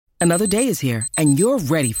Another day is here, and you're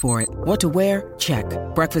ready for it. What to wear? Check.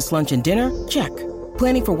 Breakfast, lunch, and dinner? Check.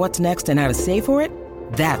 Planning for what's next and how to save for it?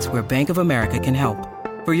 That's where Bank of America can help.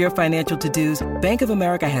 For your financial to-dos, Bank of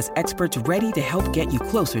America has experts ready to help get you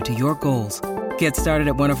closer to your goals. Get started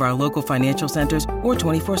at one of our local financial centers or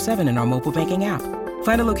 24/7 in our mobile banking app.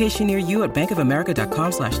 Find a location near you at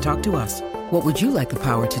bankofamerica.com/talktous. What would you like the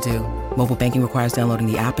power to do? Mobile banking requires downloading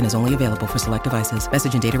the app and is only available for select devices.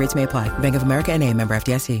 Message and data rates may apply. Bank of America N.A., member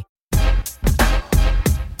FDIC.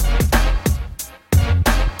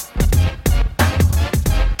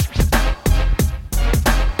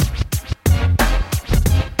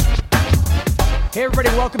 Hey everybody,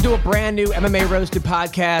 welcome to a brand new MMA Roasted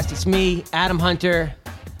podcast. It's me, Adam Hunter.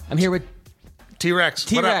 I'm here with T-Rex.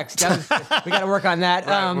 T-Rex. We got to work on that.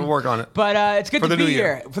 Right, we'll work on it. But it's good to be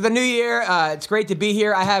here. For the new year, it's great to be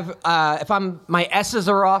here. I have, my S's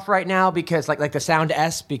are off right now because like the sound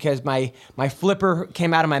S, because my flipper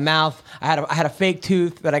came out of my mouth. I had a fake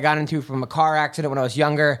tooth that I got into from a car accident when I was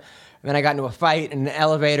younger. And then I got into a fight in an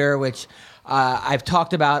elevator, which I've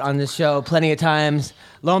talked about on this show plenty of times.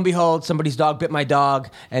 Lo and behold, somebody's dog bit my dog,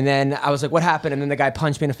 and then I was like, what happened? And then the guy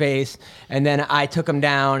punched me in the face, and then I took him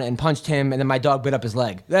down and punched him, and then my dog bit up his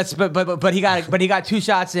leg. But he got 2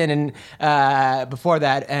 shots in and before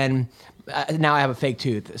that, and now I have a fake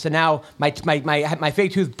tooth. So now my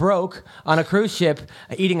fake tooth broke on a cruise ship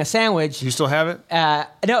eating a sandwich. You still have it?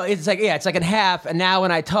 No, it's like in half. And now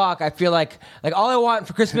when I talk, I feel like all I want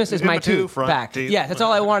for Christmas is my tooth back. Yeah, that's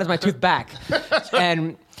all I want is my tooth back.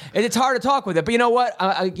 And it's hard to talk with it, but you know what?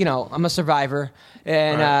 I'm a survivor,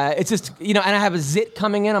 and right. It's just and I have a zit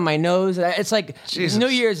coming in on my nose. It's like Jesus. New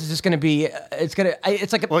Year's is just going to be. It's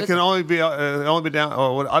like. Well, it can only be down.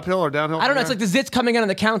 Uphill or downhill? I don't know. It's like the zit's coming in on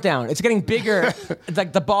the countdown. It's getting bigger. It's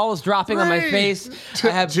like the ball is dropping on my face.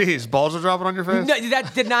 Jeez, balls are dropping on your face? No,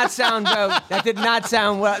 that did not sound. That did not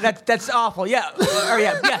sound well. That's awful. Yeah. Or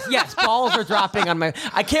yeah. Yes. Balls are dropping on my.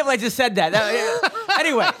 I can't believe I just said that.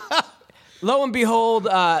 Anyway. Lo and behold,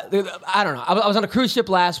 I don't know. I was on a cruise ship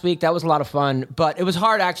last week. That was a lot of fun, but it was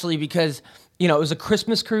hard actually because it was a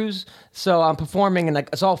Christmas cruise. So I'm performing and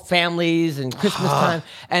it's all families and Christmas time,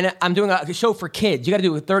 and I'm doing a show for kids. You got to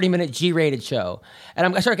do a 30-minute G-rated show,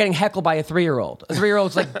 and I started getting heckled by a 3-year-old. A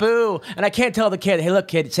 3-year-old's like, "Boo!" And I can't tell the kid, "Hey, look,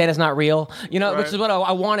 kid, Santa's not real." Right. Which is what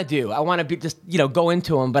I want to do. I want to be just go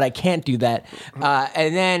into him, but I can't do that.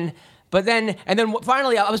 But then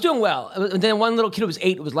finally, I was doing well. And then one little kid who was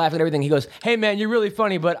 8 was laughing at everything. He goes, "Hey, man, you're really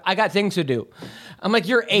funny, but I got things to do." I'm like,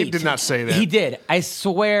 "You're 8." He did not say that. He did. I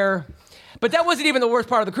swear. But that wasn't even the worst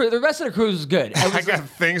part of the cruise. The rest of the cruise was good. I got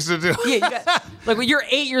things to do. Yeah, you're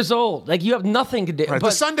 8 years old. You have nothing to do. Right. But,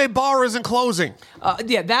 the Sunday bar isn't closing.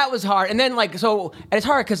 Yeah, that was hard. And then, and it's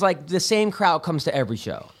hard because, the same crowd comes to every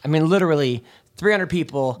show. I mean, literally 300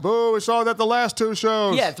 people. Boo, we saw that the last 2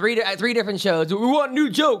 shows. Yeah, three different shows. We want new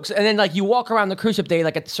jokes. And then, you walk around the cruise ship, they,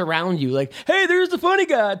 surround you. Hey, there's the funny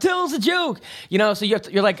guy. Tell us a joke. So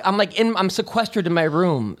I'm sequestered in my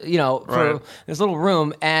room, for this little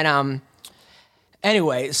room. And,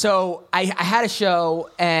 anyway, so I had a show,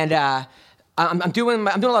 and I'm doing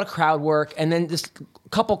a lot of crowd work, and then this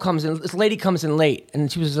lady comes in late,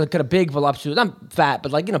 and she was got a big voluptuous, not fat,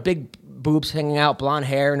 but big boobs hanging out, blonde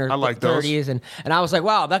hair in her 30s, and I was like,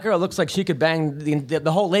 wow, that girl looks like she could bang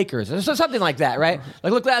the whole Lakers, or something like that, right?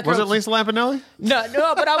 Look, that girl. Was it Lisa Lampanelli? No,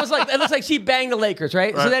 but I was like, it looks like she banged the Lakers,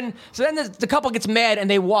 right? So then the couple gets mad and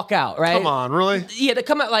they walk out, right? Come on, really? Yeah, they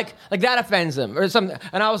come out like that offends them or something,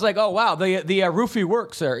 and I was like, oh wow, the roofie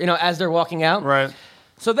works, sir, as they're walking out, right?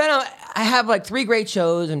 So then I have 3 great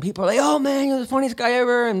shows, and people are like, "Oh man, you're the funniest guy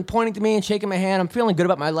ever," and pointing to me and shaking my hand. I'm feeling good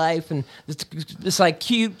about my life, and this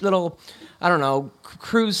cute little, I don't know,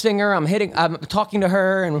 cruise singer. I'm talking to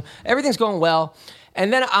her, and everything's going well.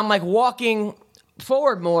 And then I'm walking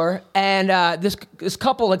forward more, and this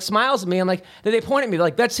couple smiles at me. I'm like, they point at me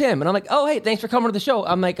like, "That's him," and I'm like, "Oh hey, thanks for coming to the show."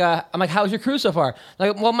 I'm like, "How's your cruise so far?"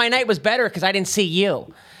 Well, my night was better because I didn't see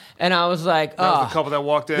you. And I was like, that was the couple that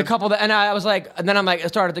walked in? And I was like, and then it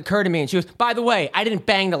started to occur to me, and she goes, "By the way, I didn't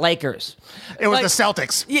bang the Lakers." It was the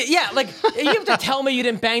Celtics. Yeah, you have to tell me you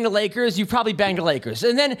didn't bang the Lakers, you probably banged the Lakers.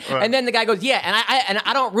 And then the guy goes, "Yeah, and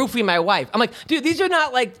I don't roofie my wife." I'm like, dude, these are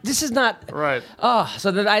not this is not. Right.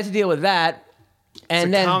 So then I had to deal with that.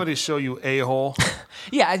 And it's a comedy show, you a-hole.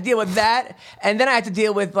 Yeah, I had to deal with that. And then I had to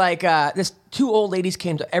deal with this 2 old ladies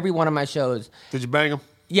came to every one of my shows. Did you bang them?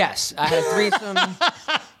 Yes, I had a threesome.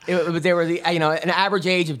 They were an average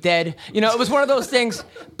age of dead. It was one of those things.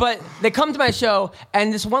 But they come to my show,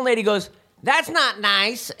 and this one lady goes, "That's not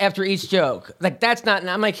nice," after each joke. That's not.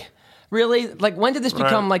 I'm like, Really? Like, when did this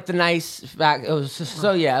become like the nice fact? It was just,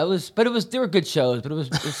 it was, but it was, they were good shows, but it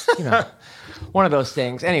was one of those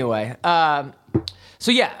things. Anyway,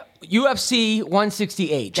 UFC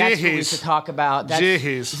 168. That's what we should talk about. This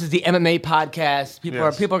is the MMA podcast. People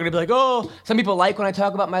are going to be like, oh, some people like when I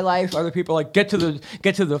talk about my life. Other people are like, get to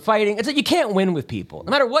the fighting. It's like you can't win with people,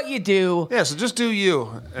 no matter what you do. Yeah, so just do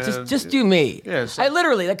you. Just do me. Yeah, I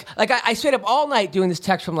literally I stayed up all night doing this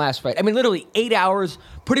text from last fight. I mean, literally 8 hours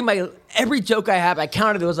putting every joke I have. I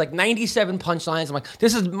counted. There was like 97 punchlines. I'm like,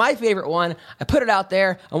 this is my favorite one. I put it out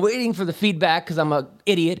there. I'm waiting for the feedback because I'm an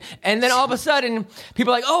idiot. And then all of a sudden,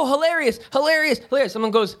 people are like, oh, hilarious.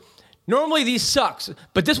 Someone goes, normally these sucks,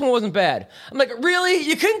 but this one wasn't bad. I'm like, really?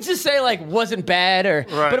 You couldn't just say like wasn't bad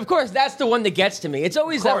But of course, that's the one that gets to me. It's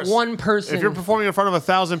always that one person. If you're performing in front of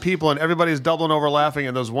 1,000 people and everybody's doubling over laughing,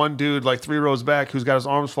 and there's one dude like 3 rows back who's got his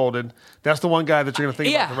arms folded, that's the one guy that you're going to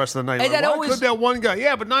think about the rest of the night. And like, why could that one guy?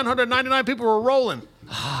 Yeah, but 999 people were rolling.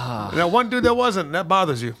 And that one dude that wasn't, that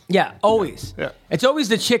bothers you. Yeah, always. Yeah. It's always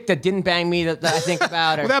the chick that didn't bang me that I think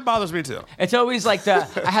about. Well, that bothers me too. It's always like I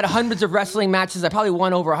had hundreds of wrestling matches. I probably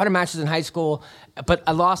won over 100 matches in high school, but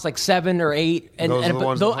I lost like 7 or 8. And those are the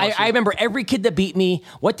ones that haunt you. I remember every kid that beat me,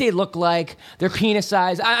 what they looked like, their penis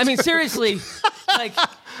size. I mean, seriously, like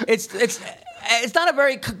it's not a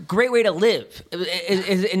very great way to live,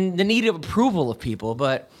 is in the need of approval of people.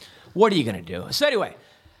 But what are you gonna do? So anyway.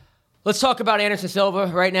 Let's talk about Anderson Silva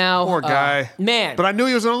right now. Poor guy. Man. But I knew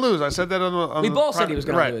he was going to lose. I said that on we both said he was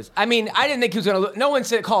going to lose. I mean, I didn't think he was going to lose. No one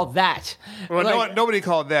called that. Well, nobody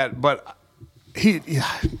called that, but he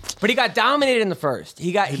got dominated in the first.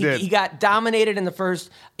 He got dominated in the first.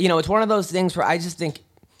 You know, it's one of those things where I just think,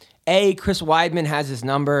 Chris Weidman has his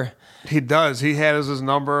number. He does. He has his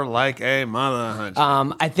number like a mother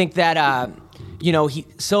hunch. I think that...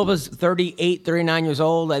 Silva's 38, 39 years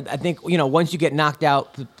old. I think, once you get knocked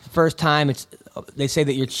out the first time, they say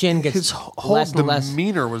that your chin gets his whole less and less.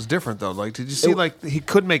 demeanor was different, though. Like, did you see, he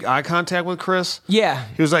couldn't make eye contact with Chris? Yeah.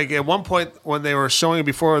 He was like, at one point when they were showing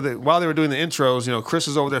while they were doing the intros, Chris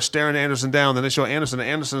is over there staring Anderson down. Then they show Anderson, and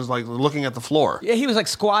Anderson's like looking at the floor. Yeah, he was like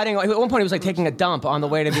squatting. At one point, he was like taking a dump on the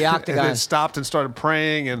way to the octagon. And then stopped and started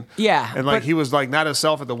praying. And he was like not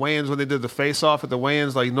himself at the weigh-ins when they did the face-off at the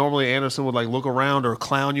weigh-ins. Like, normally Anderson would like look around or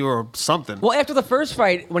clown you or something. Well, after the first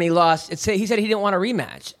fight, when he lost, he said he didn't want a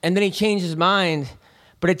rematch. And then he changed his mind.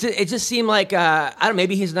 But it just seemed like, I don't know,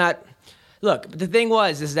 maybe he's not. Look, the thing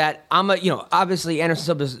is that obviously Anderson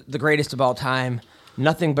Silva is the greatest of all time.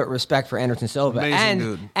 Nothing but respect for Anderson Silva. Amazing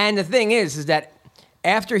dude. And the thing is that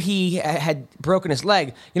after he had broken his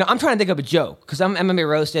leg, I'm trying to think of a joke because I'm MMA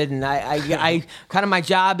roasted, and I kind of my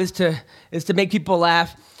job is to make people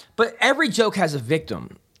laugh. But every joke has a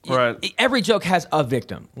victim. Right. Every joke has a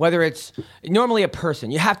victim, whether it's normally a person.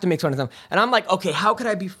 You have to make fun of them. And I'm like, okay, how could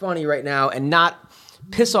I be funny right now and not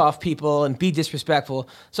piss off people and be disrespectful?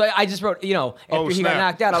 So I just wrote, after he got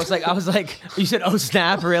knocked out, I was like, you said, oh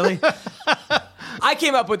snap, really? I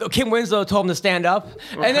came up with Kim Winslow told him to stand up,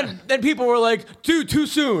 and then people were like, dude, too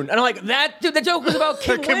soon. And I'm like, the joke was about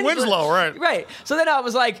Kim Winslow, right? Right. So then I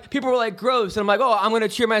was like, people were like, gross, and I'm like, oh, I'm gonna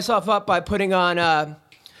cheer myself up by putting on.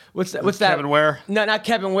 What's that? Kevin Ware? No, not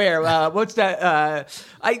Kevin Ware. What's that?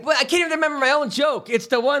 I can't even remember my own joke. It's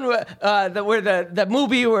the one where the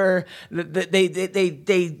movie where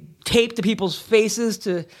they taped the people's faces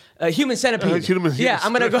to Human Centipede.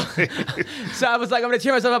 I'm gonna go. So I was like, I'm gonna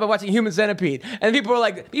cheer myself up by watching Human Centipede, and people were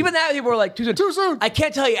like, too soon. I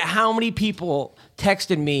can't tell you how many people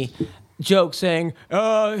texted me jokes saying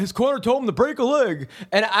his corner told him to break a leg,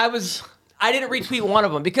 and I didn't retweet one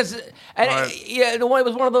of them because, it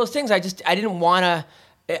was one of those things. I didn't want to.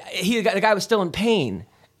 The guy was still in pain,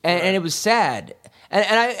 and it was sad, and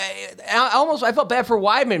I felt bad for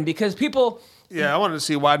Weidman because people. Yeah, I wanted to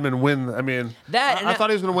see Weidman win. I mean, I thought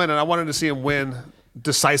he was going to win, and I wanted to see him win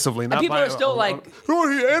decisively. Not people are still like,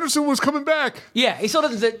 Anderson was coming back. Yeah, he still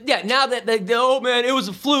doesn't. Yeah, now that man, it was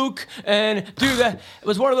a fluke, and that it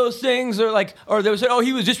was one of those things, or they would say,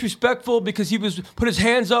 he was disrespectful because he put his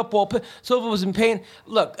hands up while Silva was in pain.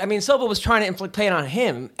 Look, I mean, Silva was trying to inflict pain on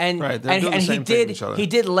him, and he did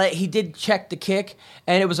check the kick,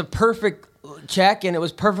 and it was a perfect check, and it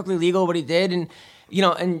was perfectly legal what he did, and.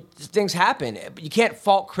 And things happen. You can't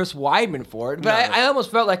fault Chris Weidman for it. But I almost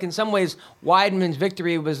felt like in some ways Weidman's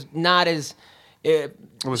victory was not as... it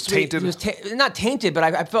was tainted? It was not tainted, but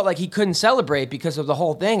I felt like he couldn't celebrate because of the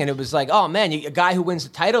whole thing. And it was like, oh, man, a guy who wins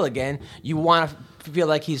the title again, you want to feel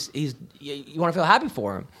like you want to feel happy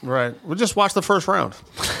for him. Right. We'll just watch the first round.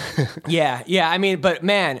 Yeah. I mean, but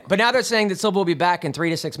now they're saying that Silva will be back in 3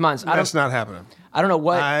 to 6 months. That's not happening. I don't know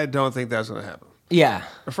what... I don't think that's going to happen. Yeah.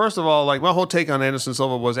 First of all, like my whole take on Anderson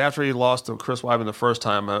Silva was after he lost to Chris Weidman the first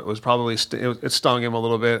time, it was probably it stung him a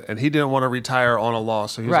little bit, and he didn't want to retire on a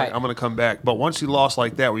loss. So he was like, "I'm going to come back." But once he lost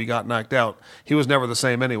like that, where he got knocked out, he was never the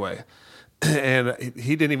same anyway. And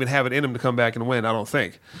he didn't even have it in him to come back and win. I don't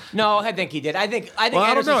think. No, I think he did. I think. Well,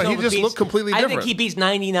 I don't know. He just looked completely different. I think he beats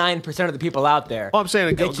 99% of the people out there. Well, I'm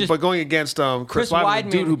saying, but going against Chris Weidman, the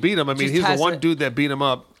dude who beat him. I mean, he's the one dude that beat him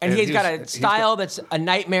up, and he's got a style that's a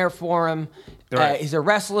nightmare for him. Right. He's a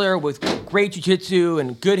wrestler with great jiu-jitsu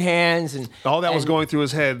and good hands, and all that was going through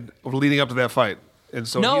his head leading up to that fight. And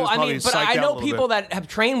so no, I mean, but I know people that have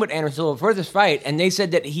trained with Anderson Silva for this fight, and they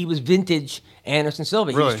said that he was vintage Anderson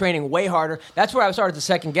Silva. He was training way harder. That's where I started to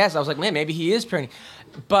second guess. I was like, man, maybe he is training,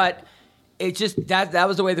 but it just that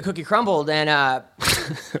was the way the cookie crumbled, and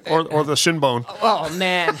or the shin bone. Oh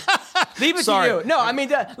man, leave it to you. No, I mean,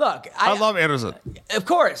 look, I love Anderson. Of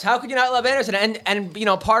course, how could you not love Anderson? And you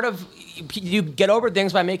know, part of you get over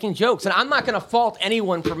things by making jokes, and I'm not going to fault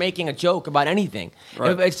anyone for making a joke about anything.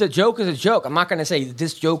 Right. If it's a joke, is a joke. I'm not going to say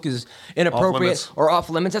this joke is inappropriate or off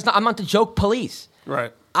limits. I'm not the joke police.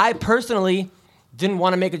 Right. I personally didn't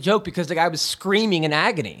want to make a joke because the guy was screaming in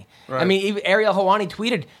agony. Right. I mean, even Ariel Helwani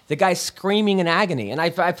tweeted the guy screaming in agony, and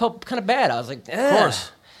I felt kind of bad. I was like, ugh. Of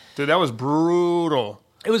course, dude, that was brutal.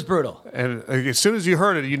 It was brutal. And as soon as you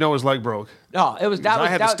heard it, you know his leg broke. No, it was that. I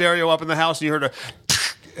had the stereo up in the house, and you heard a.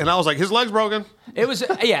 And I was like, his leg's broken. It was,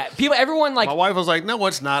 yeah. Everyone like. My wife was like, no,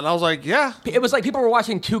 it's not. And I was like, yeah. It was like people were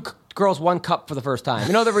watching Two Girls, One Cup for the first time.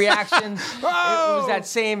 You know the reaction? It was that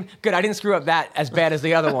same. Good, I didn't screw up that as bad as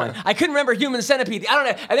the other one. I couldn't remember Human Centipede. I don't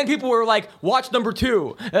know. And then people were like, watch number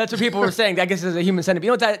 2. That's what people were saying. I guess it's a Human Centipede.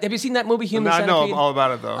 You know what have you seen that movie, Human Centipede? I know all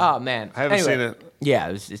about it, though. Oh, man. I haven't seen it.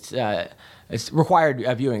 Yeah, it's required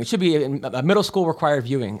viewing. It should be a middle school required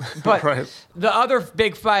viewing. But the other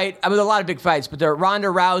big fight, I mean, a lot of big fights, but there are Ronda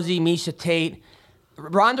Rousey, Miesha Tate.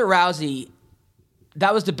 Ronda Rousey,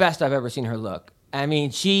 that was the best I've ever seen her look. I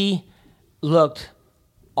mean, she looked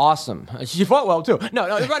awesome. She fought well, too. No,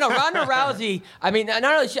 Ronda Rousey, I mean, not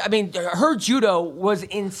only her judo was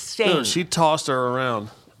insane. Dude, she tossed her around.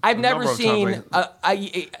 I've never seen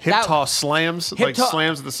hip toss slams,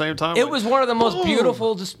 slams at the same time. It was one of the most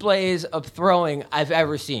beautiful displays of throwing I've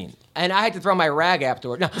ever seen, and I had to throw my rag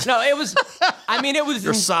afterward. No, it was. I mean, it was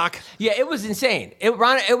your sock. Yeah, it was insane. It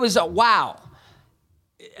was a wow.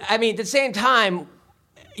 I mean, at the same time,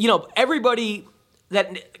 you know, everybody that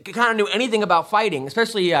kind of knew anything about fighting,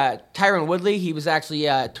 especially Tyron Woodley. He was actually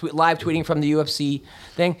live tweeting from the UFC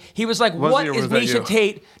thing. He was like, what is Miesha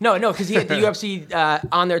Tate? No, because he had the UFC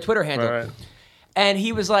on their Twitter handle. Right. And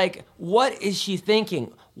he was like, what is she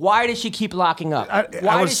thinking? Why does she keep locking up?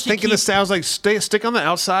 I was thinking this sounds like stick on the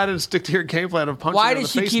outside and stick to your game plan of punching Why her in the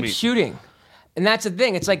does she face keep meat. shooting? And that's the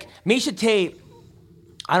thing. It's like Miesha Tate,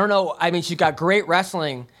 I don't know. I mean, she's got great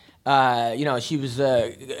wrestling. You know, she was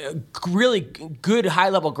really good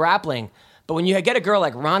high-level grappling. But when you get a girl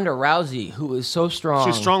like Ronda Rousey, who is so strong,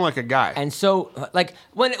 she's strong like a guy, and so like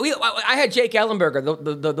I had Jake Ellenberger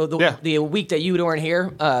the week that you weren't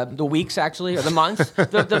here, the weeks actually or the months,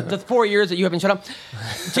 the 4 years that you haven't shut up.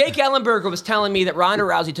 Jake Ellenberger was telling me that Ronda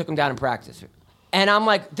Rousey took him down in practice, and I'm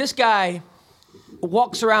like, this guy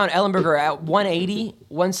walks around Ellenberger at 180,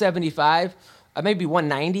 175, maybe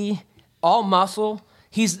 190, all muscle.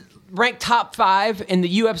 He's ranked top 5 in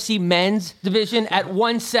the UFC men's division at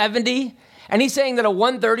 170. And he's saying that a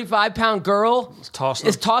 135-pound girl is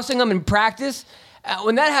tossing him in practice.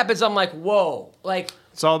 When that happens, I'm like, whoa. Like,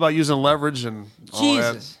 it's all about using leverage and all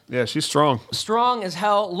that. Yeah, she's strong. Strong as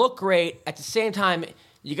hell, look great. At the same time,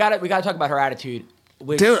 we got to talk about her attitude.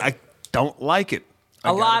 Dude, I don't like it.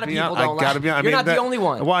 A lot of people don't like it. You're not the only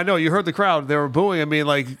one. Well, I know. You heard the crowd. They were booing. I mean,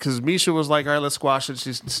 like, because Miesha was like, all right, let's squash it.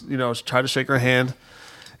 She's, tried to shake her hand.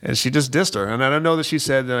 And she just dissed her. And I don't know that she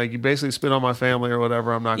said, like, you basically spit on my family or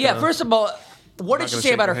whatever. I'm not going to. Yeah, first of all, what did she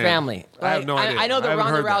say about her family? I have no idea. I know that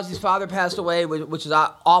Ronda Rousey's father passed away, which is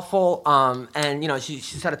awful. And,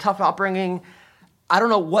 she's had a tough upbringing. I don't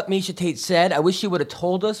know what Miesha Tate said. I wish she would have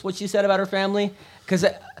told us what she said about her family. Because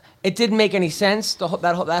it didn't make any sense,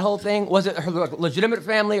 that whole thing. Was it her legitimate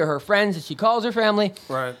family or her friends that she calls her family?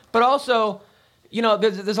 Right. But also...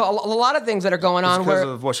 there's a lot of things that are going on. Because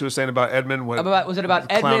of what she was saying about Edmund. Was it about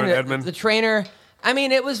Edmund, the trainer? I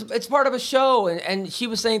mean, it's part of a show, and she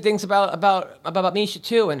was saying things about Miesha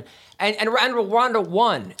too, and Ronda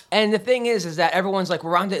won. And the thing is that everyone's like,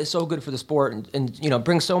 Ronda is so good for the sport, and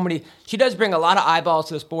brings so many. She does bring a lot of eyeballs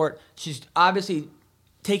to the sport. She's obviously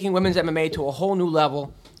taking women's MMA to a whole new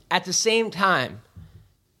level. At the same time,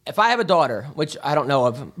 if I have a daughter, which I don't know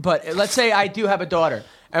of, but let's say I do have a daughter,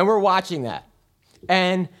 and we're watching that.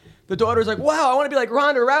 And the daughter's like, wow, I want to be like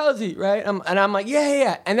Ronda Rousey, right? And I'm like,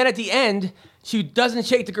 yeah. And then at the end, she doesn't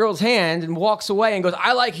shake the girl's hand and walks away and goes,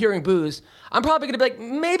 I like hearing boos. I'm probably gonna be like,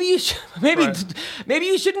 maybe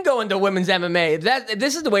you shouldn't go into women's MMA.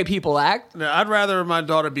 This is the way people act. Now, I'd rather my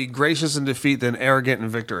daughter be gracious in defeat than arrogant in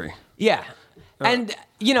victory. Yeah. And,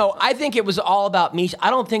 I think it was all about Miesha.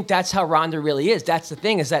 I don't think that's how Ronda really is. That's the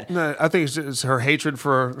thing, is that... No, I think it's her hatred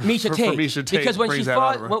for Miesha Tate. Miesha Tate. Because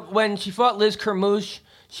when she fought Liz Carmouche,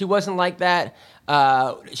 she wasn't like that.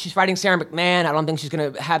 She's fighting Sarah McMahon. I don't think she's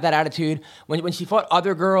going to have that attitude. When she fought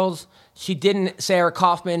other girls, she didn't. Sarah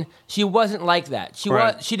Kaufman, she wasn't like that.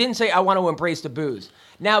 She didn't say, I want to embrace the boos.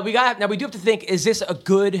 Now we do have to think, is this a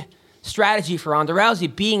good strategy for Ronda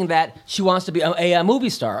Rousey, being that she wants to be a movie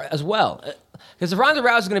star as well? Because if Ronda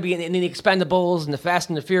Rousey is going to be in the Expendables and the Fast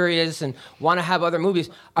and the Furious and want to have other movies,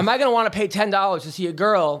 am I going to want to pay $10 to see a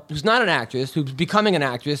girl who's not an actress, who's becoming an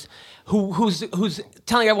actress, who's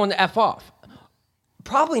telling everyone to F off?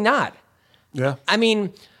 Probably not. Yeah. I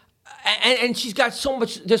mean, and she's got so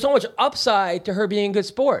much. There's so much upside to her being a good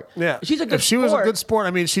sport. Yeah. She's a good. If she was a good sport,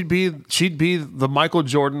 I mean, she'd be the Michael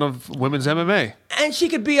Jordan of women's MMA. And she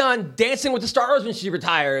could be on Dancing with the Stars when she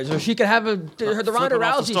retires, or she could have the Ronda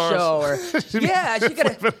Rousey show. Or yeah, she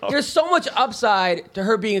could. There's so much upside to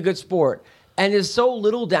her being a good sport, and there's so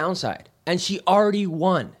little downside. And she already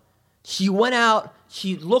won. She went out.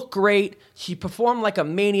 She looked great. She performed like a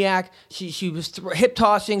maniac. She was hip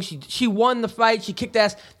tossing. She won the fight. She kicked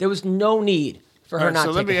ass. There was no need for her not to.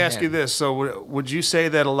 So let me ask you this: so would you say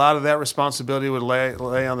that a lot of that responsibility would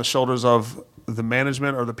lay on the shoulders of the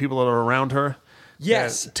management or the people that are around her?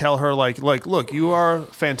 Yes. Tell her like, look, you are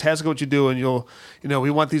fantastic at what you do, and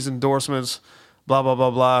we want these endorsements. Blah blah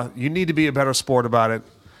blah blah. You need to be a better sport about it.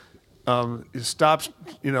 Stop,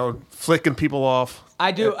 flicking people off.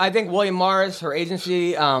 I do. I think William Morris, her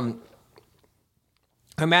agency, her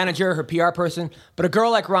manager, her PR person, but a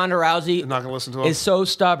girl like Ronda Rousey not gonna listen to him. Is so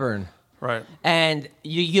stubborn. Right. And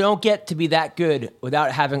you don't get to be that good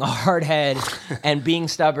without having a hard head and being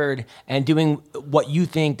stubborn and doing what you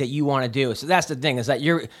think that you want to do. So that's the thing, is that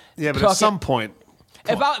you're... Yeah, but at some point...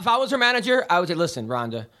 If I was her manager, I would say, listen,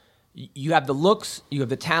 Ronda, you have the looks, you have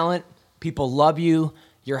the talent, people love you,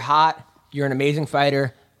 you're hot, you're an amazing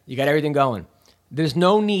fighter, you got everything going. There's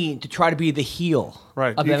no need to try to be the heel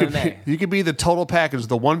of MMA. You could be the total package.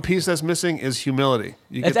 The one piece that's missing is humility.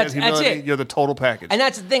 You get that humility, that's it. You're the total package. And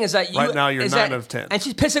that's the thing, is that right now you're 9 out of 10. And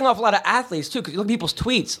she's pissing off a lot of athletes too, because you look at people's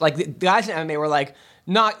tweets. Like the guys in MMA were like,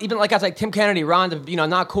 not even like guys like Tim Kennedy, Ronda,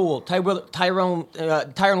 not cool.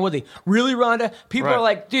 Tyron Woodley, really, Ronda? People are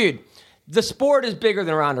like, dude, the sport is bigger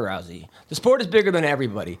than Ronda Rousey. The sport is bigger than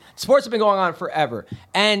everybody. Sports have been going on forever,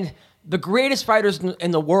 and the greatest fighters in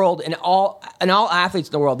the world, and all athletes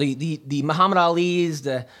in the world, the Muhammad Ali's,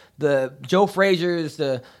 the Joe Frazier's,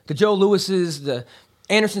 the Joe Lewis's, the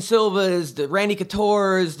Anderson Silva's, the Randy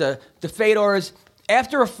Couture's, the Fedor's,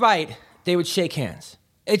 after a fight, they would shake hands.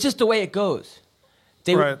 It's just the way it goes.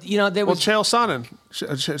 Chael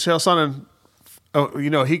Sonnen,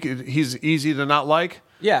 he's easy to not like.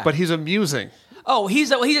 Yeah. But he's amusing. Oh, he's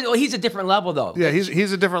a different level, though. Yeah,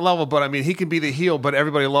 he's a different level, but I mean, he can be the heel, but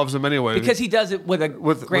everybody loves him anyway. Because he does it with a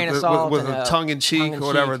grain of salt. With a tongue-in-cheek or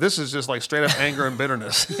whatever. This is just like straight up anger and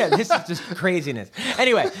bitterness. Yeah, this is just craziness.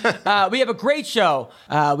 Anyway, we have a great show.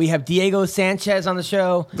 We have Diego Sanchez on the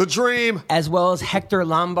show. The Dream. As well as Hector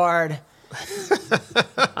Lombard.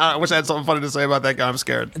 I wish I had something funny to say about that guy. I'm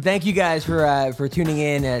scared. Thank you guys for tuning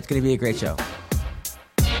in. It's going to be a great show.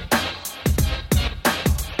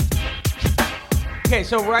 Okay,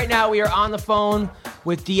 so right now we are on the phone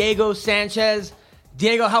with Diego Sanchez.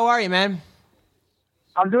 Diego, how are you, man?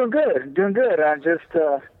 I'm doing good. I'm just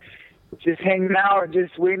hanging out,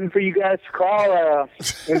 just waiting for you guys to call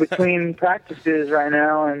in between practices right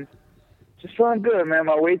now, and just feeling good, man.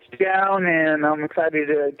 My weight's down, and I'm excited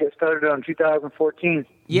to get started on 2014.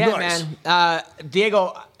 Yeah, nice. Man.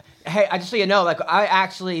 Diego, hey, just so you know,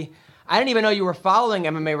 I didn't even know you were following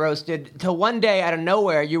MMA Roasted till one day out of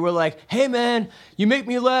nowhere you were like, hey man, you make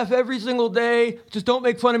me laugh every single day. Just don't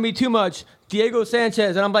make fun of me too much. Diego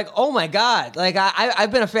Sanchez. And I'm like, oh my God. Like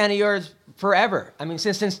I've been a fan of yours forever. I mean,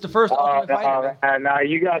 since the first Ultimate Fighter. No,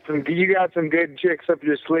 you got some good tricks up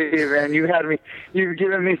your sleeve, and you've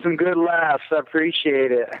given me some good laughs. I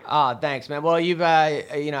appreciate it. Oh, thanks, man. Well, you've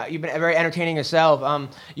been very entertaining yourself.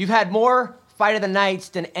 You've had more Fight of the Nights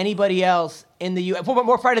than anybody else in the UFC,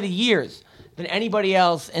 more Fight of the Years than anybody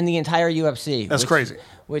else in the entire UFC. That's crazy.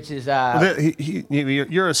 Which is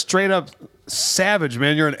you're a straight up savage,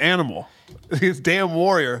 man. You're an animal. He's a damn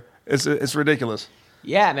warrior. It's ridiculous.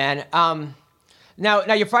 Yeah, man.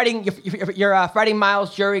 Now you're fighting. You're fighting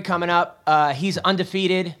Miles Jury coming up. He's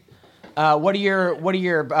undefeated. What are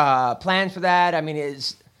your plans for that? I mean,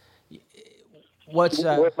 what's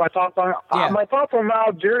my thoughts on my thoughts on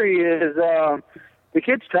Mal Jury is the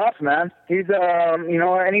kid's tough, man. He's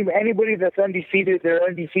anybody that's undefeated, they're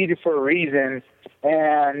undefeated for a reason.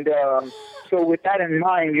 And so with that in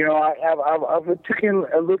mind, I've taken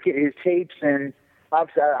a look at his tapes, and I've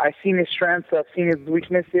seen his strengths, I've seen his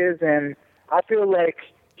weaknesses, and I feel like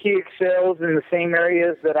he excels in the same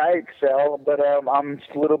areas that I excel, but I'm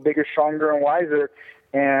just a little bigger, stronger, and wiser,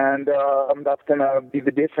 and that's going to be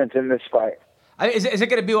the difference in this fight. Is it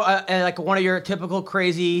going to be like one of your typical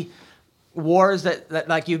crazy wars that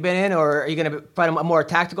like you've been in, or are you going to fight a more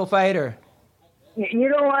tactical fight, or?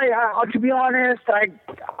 I to be honest,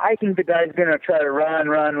 I think the guy's going to try to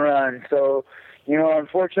run. So,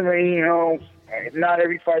 unfortunately, not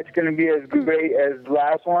every fight's going to be as great as the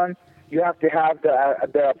last one. You have to have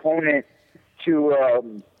the opponent to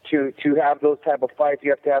have those type of fights. You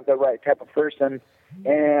have to have the right type of person,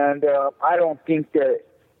 and I don't think that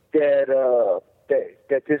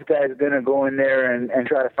this guy is going to go in there and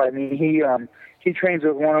try to fight me. He trains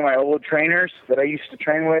with one of my old trainers that I used to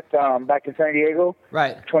train with back in San Diego.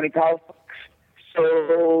 Right. Tony Powell.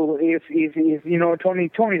 So if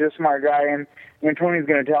Tony's a smart guy, and Tony's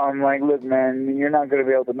going to tell him, like, look, man, you're not going to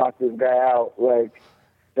be able to knock this guy out. Like,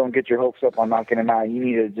 don't get your hopes up on knocking him out. You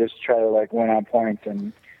need to just try to, like, win on points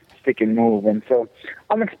and stick and move. And so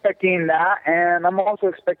I'm expecting that, and I'm also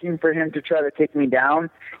expecting for him to try to take me down.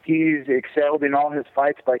 He's excelled in all his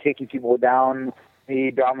fights by taking people down. He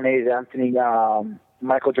dominated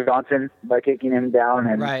Michael Johnson by taking him down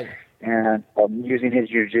and using his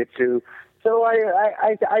jiu-jitsu. So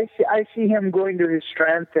I see him going to his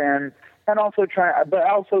strength and also trying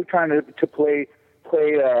to play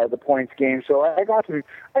the points game. So I got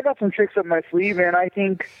some tricks up my sleeve, and I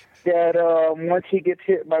think that once he gets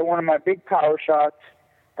hit by one of my big power shots,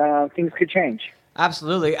 things could change.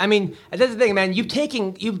 Absolutely. I mean, that's the thing, man.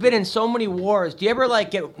 You've been in so many wars. Do you ever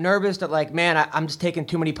like get nervous that like, man, I'm just taking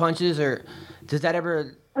too many punches, or does that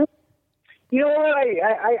ever? You know what?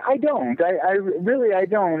 I don't. I really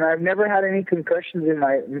don't. I've never had any concussions in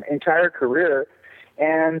my entire career,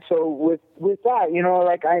 and so with that,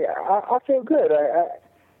 like I feel good.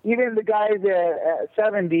 Even the guys at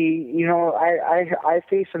 70, I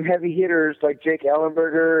face some heavy hitters like Jake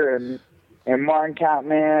Ellenberger and Martin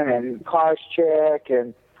Kampmann and Koscheck,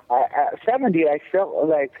 and at 70 I felt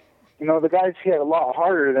like the guys hit a lot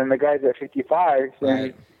harder than the guys at 55. Right.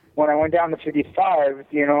 And when I went down to 55,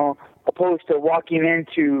 opposed to walking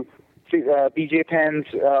into BJ Penn's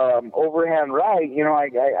overhand right,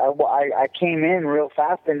 I came in real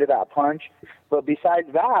fast into that punch. But besides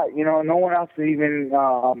that, no one else has even.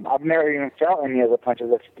 I've never even felt any of the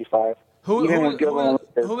punches at 55. Who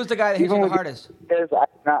was the guy that hit you the hardest?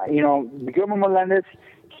 Gilbert Melendez,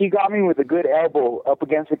 he got me with a good elbow up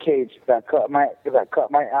against the cage that cut my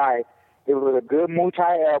eye. It was a good Muay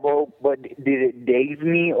Thai elbow, but did it daze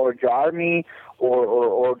me or jar me,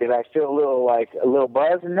 or did I feel a little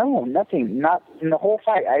buzz? No, nothing. Not in the whole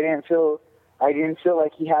fight. I didn't feel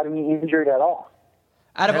like he had me injured at all.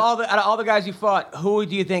 Out of all the guys you fought, who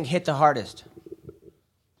do you think hit the hardest?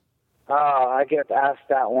 I get asked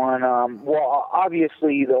that one. Well,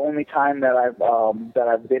 obviously, the only time that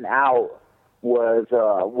I've been out was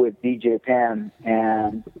with DJ Penn,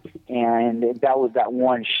 and that was that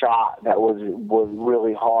one shot that was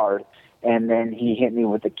really hard, and then he hit me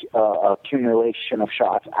with a accumulation of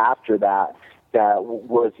shots after that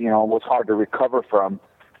was hard to recover from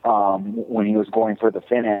when he was going for the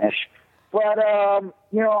finish. But I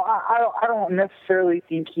don't necessarily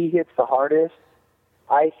think he hits the hardest.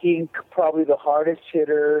 I think probably the hardest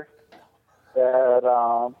hitter that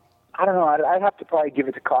I don't know. I'd have to probably give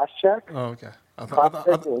it to Koscheck. Oh, okay. I thought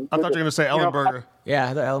you were going to say Ellenberger. Yeah,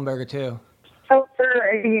 I thought Ellenberger too.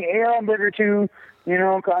 Ellenberger too.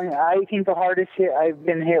 I think the hardest hit I've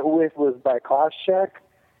been hit with was by Koscheck,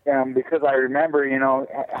 because I remember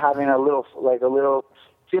having a little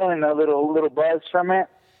feeling a little buzz from it,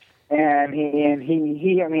 and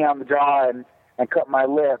he hit me on the jaw and cut my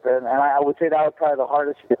lip, and I would say that was probably the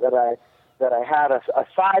hardest hit that I had,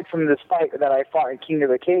 aside from this fight that I fought in King of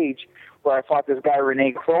the Cage, where I fought this guy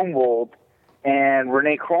Rene Kronvold, and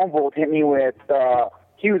Rene Kronvold hit me with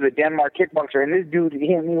he was a Denmark kickboxer, and this dude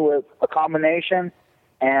hit me with a combination,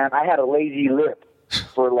 and I had a lazy lip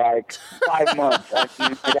for like 5 months. I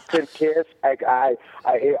couldn't kiss. I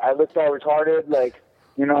looked all retarded.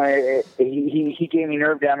 He gave me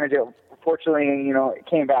nerve damage. Fortunately, it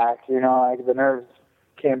came back. The nerves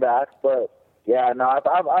came back. But yeah, no,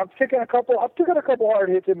 I've taken a couple hard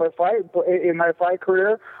hits in my fight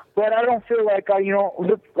career. but I don't feel like I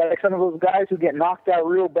look like some of those guys who get knocked out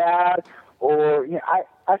real bad, or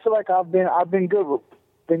I feel like I've been good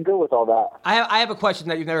with all that. I have a question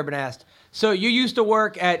that you've never been asked. So you used to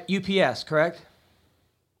work at UPS, correct?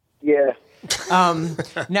 Yeah.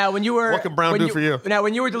 Now, when you were what can Brown do for you? Now,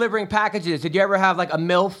 when you were delivering packages, did you ever have like a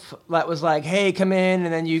MILF that was like, "Hey, come in,"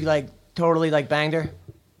 and then you like totally like banged her?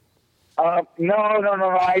 No.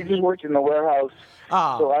 I just worked in the warehouse,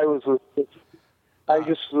 so I was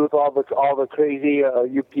with all the crazy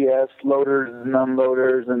UPS loaders and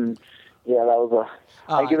unloaders, and yeah, that was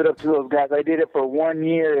I give it up to those guys. I did it for 1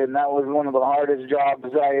 year, and that was one of the hardest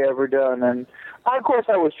jobs I ever done. And of course,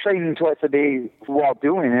 I was training twice a day while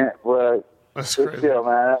doing it, but still,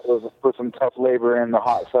 man, that was put some tough labor in the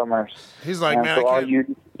hot summers. He's like, and man, so all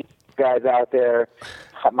you guys out there,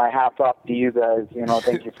 my hats off to you guys.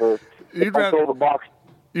 Thank you for throw the box.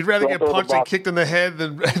 You'd rather get punched and kicked in the head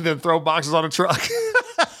than throw boxes on a truck.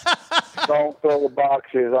 Don't throw the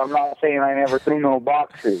boxes. I'm not saying I never threw no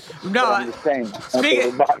boxes. No, I'm just saying.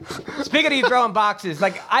 Speaking of you throwing boxes,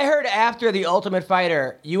 like I heard after the Ultimate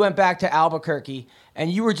Fighter, you went back to Albuquerque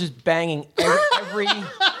and you were just banging every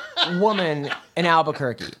woman in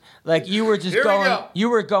Albuquerque. Like you were just you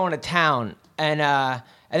were going to town, and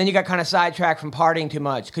then you got kind of sidetracked from partying too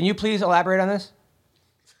much. Can you please elaborate on this?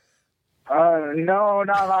 No,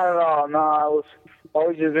 not at all. No, I was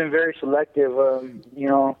always just been very selective.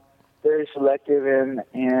 Very selective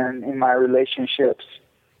in my relationships,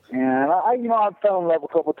 and I fell in love a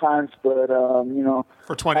couple times, but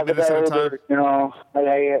for 20 minutes at a time.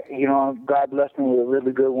 God blessed me with a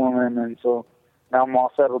really good woman, and so now I'm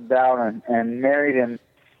all settled down and married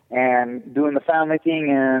and doing the family thing,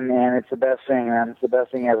 and it's the best thing, man. It's the best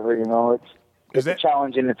thing ever. It's a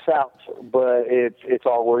challenge in itself, but it's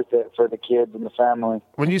all worth it for the kids and the family.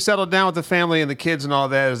 When you settled down with the family and the kids and all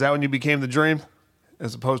that, is that when you became the dream?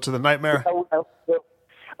 As opposed to the nightmare? Somewhat,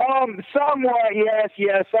 yes,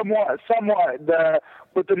 somewhat.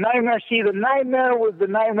 But the nightmare was the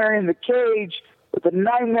nightmare in the cage, but the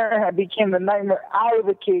nightmare became the nightmare out of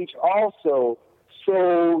the cage also.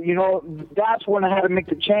 So, that's when I had to make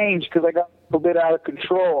the change because I got a little bit out of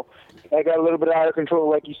control. Like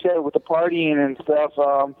you said, with the partying and stuff.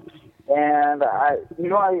 And I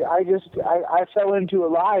fell into a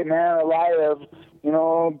lie, man, a lie of,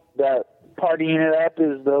 that partying it up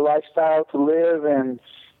is the lifestyle to live, and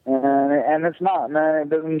it's not, man. It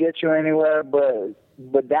doesn't get you anywhere but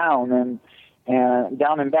down and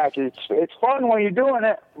down and back. It's fun when you're doing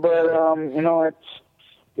it, but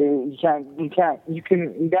you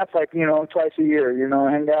can that's like twice a year,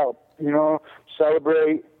 hang out,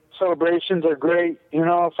 celebrate. Celebrations are great,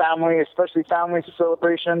 family, especially family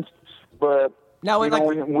celebrations. But now, if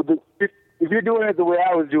you're doing it the way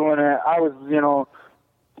I was doing it, I was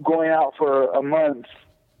going out for a month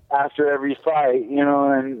after every fight,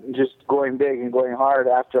 and just going big and going hard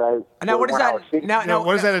after I. Now, what does that? What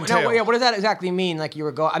does that entail? What does that exactly mean? Like you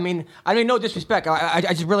were going? I mean, no disrespect. I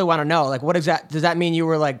just really want to know. Like, what is that? Does that mean you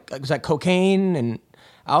were like? Was that cocaine and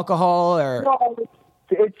alcohol, or? No,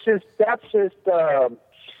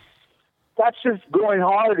 that's just going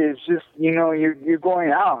hard. It's just, you're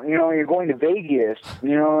going out, you're going to Vegas,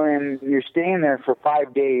 and you're staying there for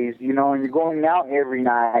 5 days, and you're going out every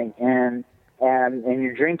night and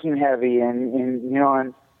you're drinking heavy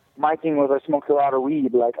and my thing was I smoked a lot of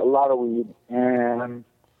weed.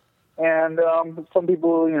 And some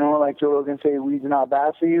people, like Joe Rogan say weed's not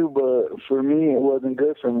bad for you, but for me, it wasn't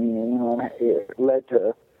good for me. It led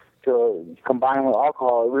to combined with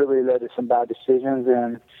alcohol, it really led to some bad decisions.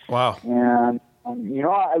 And wow. And I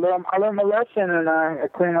learned my lesson, and I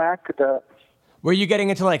cleaned my act with that. Were you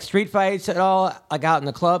getting into like street fights at all, like out in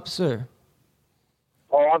the clubs, or?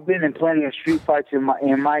 Oh, I've been in plenty of street fights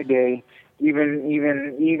in my day, even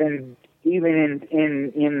in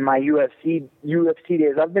my UFC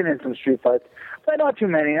days. I've been in some street fights, but not too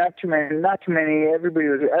many. Everybody.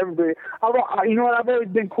 I've always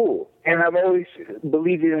been cool, and I've always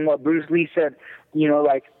believed in what Bruce Lee said.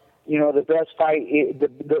 The best fight,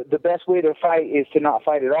 the best way to fight is to not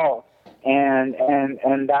fight at all, and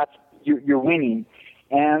that's you're winning.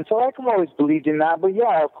 And so I've always believed in that. But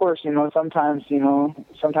yeah, of course, sometimes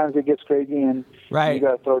it gets crazy and you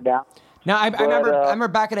got to throw down. Now, I remember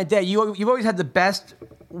back in the day, you've always had the best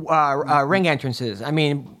ring entrances. I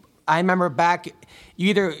mean, I remember back, you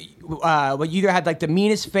either had like the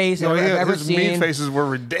meanest face I've ever seen. His mean faces were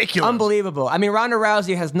ridiculous. Unbelievable. I mean, Ronda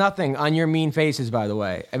Rousey has nothing on your mean faces, by the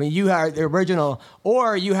way. I mean, you are the original,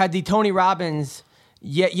 or you had the Tony Robbins.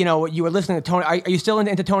 Yet, you were listening to Tony. Are you still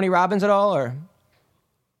into Tony Robbins at all, or?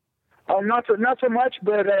 Not so much,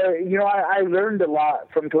 but I learned a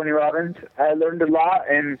lot from Tony Robbins. I learned a lot,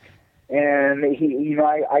 and he,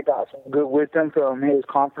 I got some good wisdom from his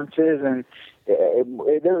conferences, and they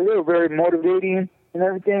were very motivating and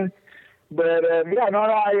everything. But I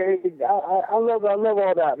love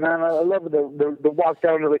all that, man. I love the Walk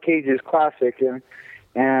Down to the Cages classic,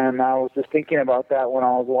 and I was just thinking about that when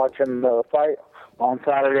I was watching the fight on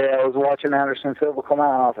Saturday. I was watching Anderson Silva come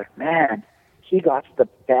out, and I was like, man, he got the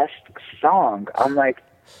best song. I'm like,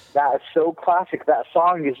 that's so classic. That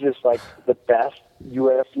song is just like the best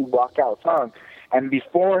UFC walkout song. And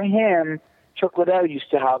before him, Chuck Liddell used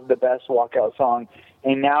to have the best walkout song.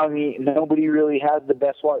 And now nobody really has the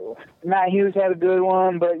best walkout. Matt Hughes had a good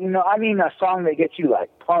one, but a song that gets you like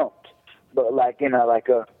pumped, but like like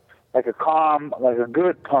a calm, like a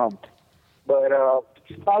good pumped. But I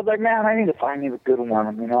was like, man, I need to find me a good one.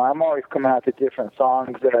 I'm always coming out to different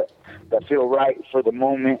songs that feel right for the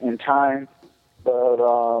moment in time. But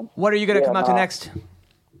what are you gonna come out to next?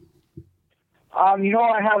 I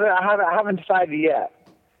haven't decided yet.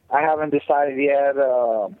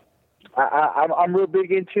 I'm real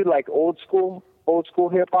big into like old school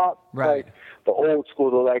hip hop, right? Like the old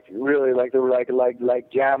school, like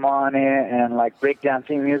jam on it and like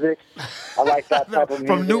breakdancing music. I like that type of music.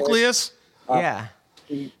 From Nucleus. Yeah.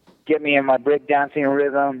 Get me in my breakdancing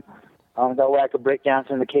rhythm. That way I could break dance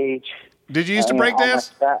in the cage. Did you used to break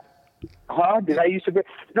dance? Huh? Did I used to break?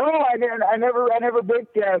 No, I didn't. I never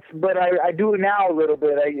break dance, but I do it now a little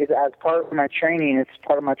bit. As part of my training, it's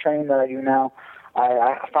part of my training that I do now.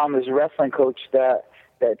 I found this wrestling coach that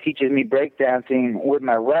teaches me breakdancing with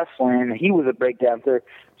my wrestling. He was a breakdancer,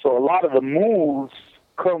 so a lot of the moves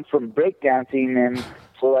come from breakdancing, and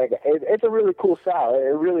so like it's a really cool style.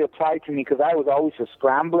 It really applied to me because I was always a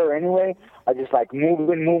scrambler anyway. I just like move,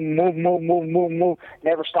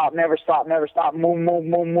 never stop, move,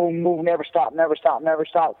 never stop.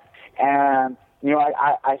 And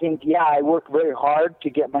I think I work very hard to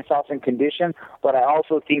get myself in condition, but I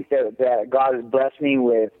also think that God has blessed me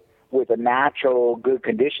with a natural good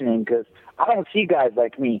conditioning because I don't see guys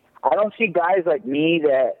like me. I don't see guys like me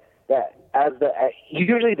that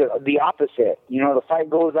usually the opposite. The fight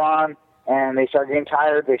goes on and they start getting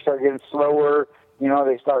tired, they start getting slower,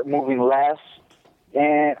 they start moving less.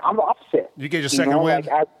 And I'm the opposite. You get your second win? Like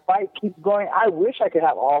as the fight keeps going, I wish I could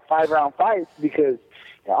have all 5-round fights because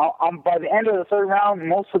I'm by the end of the third round,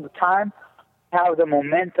 most of the time, have the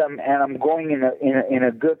momentum and I'm going in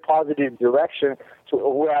a good positive direction. So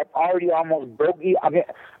where I've already almost broke.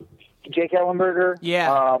 Jake Ellenberger,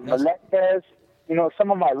 Melendez.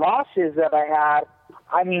 Some of my losses that I had.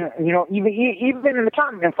 I mean, even in the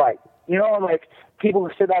Continent fight, like people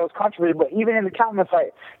said that was controversial, but even in the Continent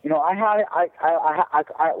fight,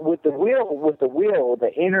 I with the will,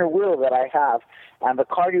 the inner will that I have, and the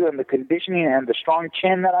cardio and the conditioning and the strong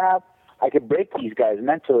chin that I have, I could break these guys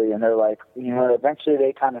mentally, and they're like, eventually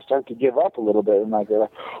they kind of start to give up a little bit, and like they're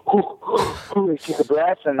like, they take a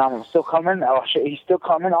breath, and I'm still coming. Oh shit, he's still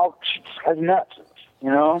coming. Oh, this guy's nuts.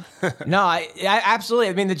 No, I absolutely.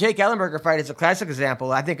 I mean, the Jake Ellenberger fight is a classic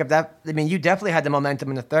example. I think of that. I mean, you definitely had the momentum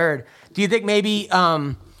in the third. Do you think maybe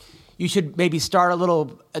you should maybe start a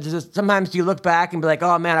little? Sometimes do you look back and be like,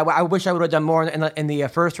 oh man, I wish I would have done more in the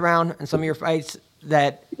first round in some of your fights?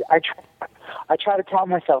 That I try to tell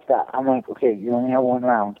myself that. I'm like, okay, you only have one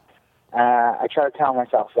round. I try to tell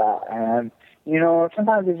myself that, and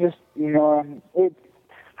sometimes it's just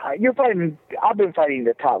you're fighting. I've been fighting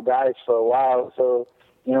the top guys for a while, so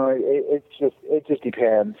it just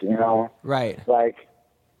depends. Right. Like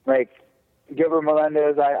Gilbert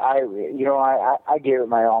Melendez, I gave it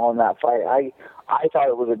my all in that fight. I thought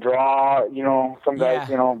it was a draw. Some guys,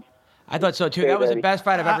 I thought so too. That was the best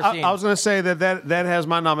fight I've ever seen. I was going to say that has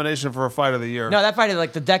my nomination for a fight of the year. No, that fight is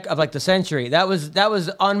like the deck of like the century. That was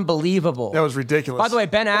unbelievable. That was ridiculous. By the way,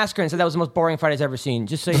 Ben Askren said that was the most boring fight he's ever seen.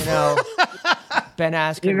 Just so you know, Ben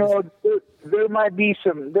Askren. There might be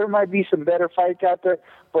some better fights out there,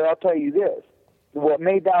 but I'll tell you this: what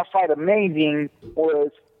made that fight amazing was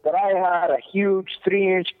that I had a huge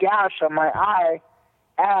 3-inch gash on my eye,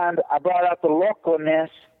 and I brought out the localness.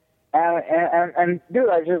 And dude,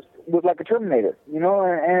 I just was like a Terminator,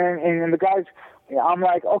 and the guys, I'm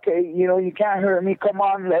like, okay, you can't hurt me. Come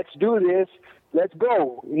on, let's do this. Let's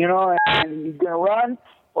go, and you're going to run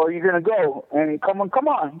or you're going to go. And come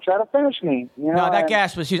on, try to finish me, No, that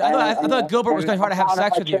gash was huge. I thought Gilbert was going to try to have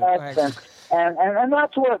sex with you. And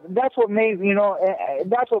that's what made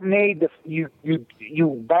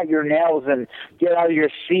you bite your nails and get out of your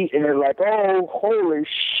seat and you're like, oh, holy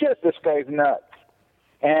shit, this guy's nuts.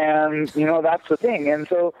 And, you know, that's the thing. And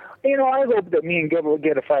so, you know, I hope that me and Gilbert will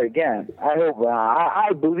get a fight again. I hope,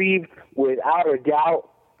 I believe without a doubt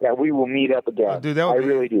that we will meet up again. Dude,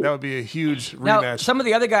 really do. That would be a huge rematch. Now, some of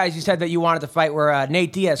the other guys you said that you wanted to fight were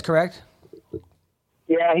Nate Diaz, correct?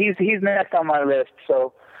 Yeah, he's next on my list.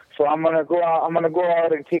 So I'm gonna go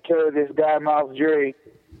out and take care of this guy Miles Jury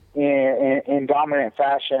in dominant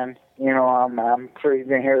fashion. You know, I'm sure he's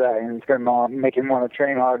gonna hear that and it's gonna make him want to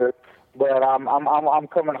train harder. But I'm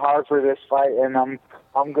coming hard for this fight, and I'm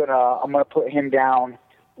gonna put him down.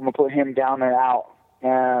 I'm gonna put him down and out,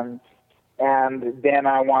 and then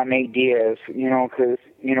I want Nate Diaz. You know, because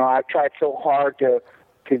you know I've tried so hard to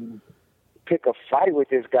pick a fight with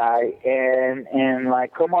this guy, and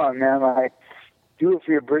like, come on, man, like, do it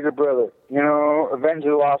for your bigger brother. You know, avenge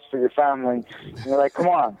the loss for your family. You know, like, come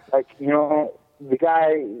on, like, you know, the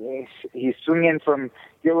guy he's swinging from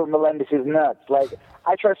Gilbert Melendez's nuts. Like,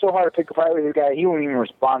 I try so hard to pick a fight with this guy, he won't even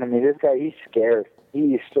respond to me. This guy, he's scared.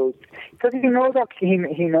 He is so, because he knows what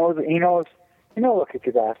kick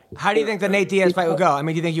his ass. How do you think the Nate Diaz fight would go? I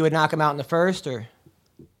mean, do you think you would knock him out in the first, or?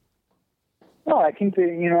 No, I think that,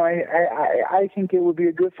 you know, I think it would be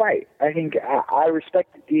a good fight. I think I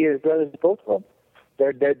respect the Diaz brothers, both of them.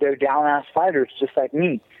 They're down-ass fighters just like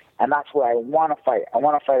me, and that's what I want to fight. I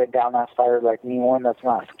want to fight a down-ass fighter like me, one that's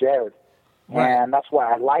not scared. Right. And that's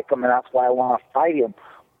why I like him, and that's why I want to fight him.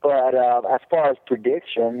 But as far as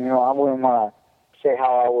prediction, you know, I wouldn't want to say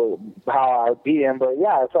how I would beat him. But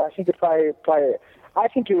yeah, so I think it's probably I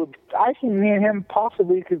think me and him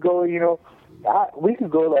possibly could go. You know, we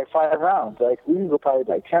could go like 5 rounds. Like we could go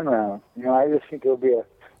probably like 10 rounds. You know, I just think it'll be a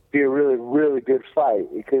really, really good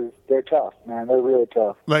fight because they're tough, man. They're really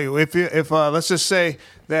tough. Like if let's just say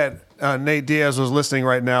that Nate Diaz was listening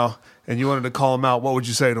right now and you wanted to call him out, what would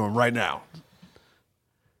you say to him right now?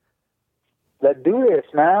 Let's do this,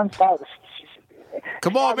 man.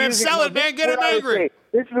 Come on, man. Sell it, man. Get him angry.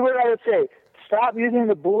 This is what I would say. Stop using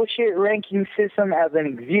the bullshit ranking system as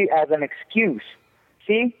an excuse.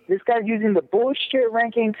 See? This guy's using the bullshit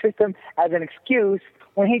ranking system as an excuse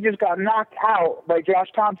when he just got knocked out by Josh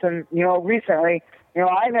Thompson, you know, recently. You know,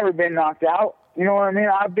 I've never been knocked out. You know what I mean?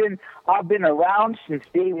 I've been around since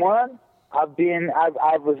day one. I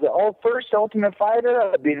was the first Ultimate Fighter.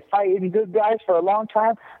 I've been fighting good guys for a long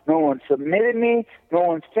time. No one submitted me. No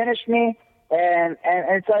one's finished me. And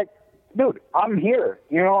it's like, dude, I'm here.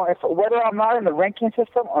 You know, whether I'm not in the ranking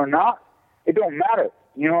system or not, it don't matter.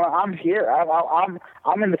 You know, I'm here.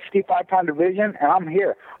 I'm in the 65-pound division, and I'm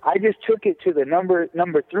here. I just took it to the number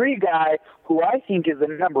 3 guy, who I think is the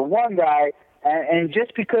number 1 guy, and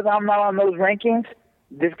just because I'm not on those rankings,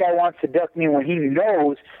 this guy wants to duck me when he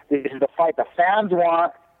knows this is the fight the fans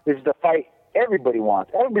want. This is the fight everybody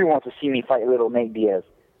wants. Everybody wants to see me fight little Nate Diaz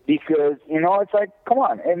because, you know, it's like, come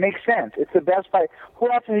on, it makes sense. It's the best fight.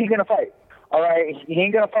 Who else is he going to fight? All right, he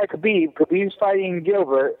ain't going to fight Khabib. Khabib's fighting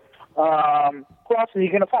Gilbert. Who else is he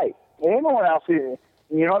going to fight? There ain't no one else.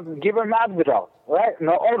 You know, give him Masvidal, right?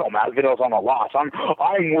 No, Masvidal's on a loss. I'm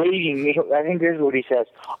waiting. I think this is what he says.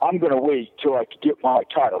 I'm going to wait till I can get my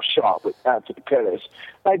title shot with Anthony Pettis.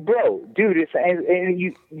 Like, bro, dude,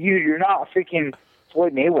 you're not freaking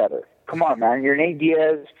Floyd Mayweather. Come on, man. You're Nate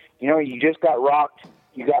Diaz. You know, you just got rocked.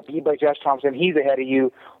 You got beat by Josh Thompson. He's ahead of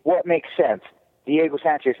you. What makes sense? Diego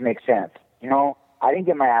Sanchez makes sense. You know, I didn't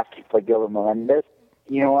get my ass kicked by Gilbert Melendez.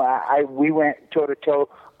 You know, we went toe-to-toe,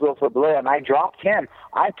 blow for blow, and I dropped him.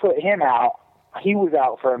 I put him out. He was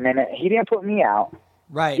out for a minute. He didn't put me out.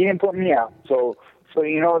 Right. He didn't put me out. So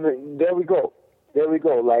you know, there we go. There we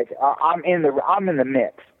go. Like, I'm in the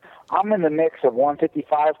mix. I'm in the mix of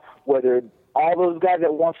 155, whether all those guys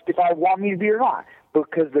at 155 want me to be or not.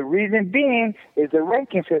 Because the reason being is the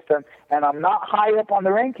ranking system, and I'm not high up on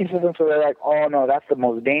the ranking system, so they're like, oh, no, that's the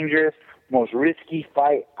most dangerous, most risky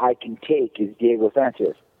fight I can take is Diego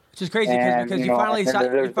Sanchez. Which is crazy because you finally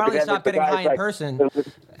stopped getting high in person,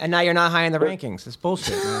 and now you're not high in the rankings. It's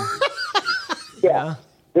bullshit, man. Yeah.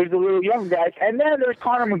 There's the little young guys. And then there's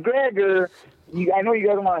Conor McGregor. I know you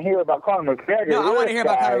guys want to hear about Conor McGregor. No, I want to hear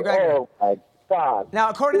about Conor McGregor. Oh, my God. Now,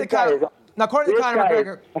 according to Conor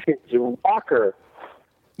McGregor... Walker.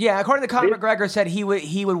 Yeah, according to Conor McGregor, said he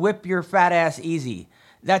would whip your fat ass easy.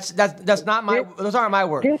 That's not my. Those aren't my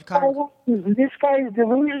words. This guy is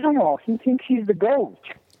delusional. He thinks he's the GOAT.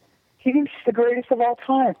 He thinks he's the greatest of all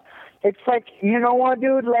time. It's like, you know what,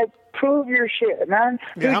 dude? Like, prove your shit, man.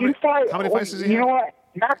 Yeah, dude, how many fights does he have? You know what?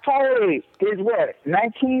 Max Holloway is what,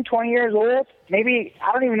 19, 20 years old? Maybe,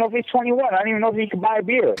 I don't even know if he's 21. I don't even know if he can buy a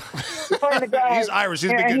beer. He's Irish.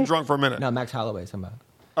 He's been getting drunk for a minute. No, Max Holloway, somebody.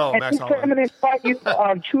 Oh, Max Holloway. And he's coming and fight you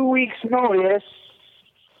on 2 weeks' notice.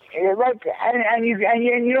 Like, and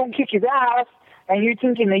you don't kick his ass. and you're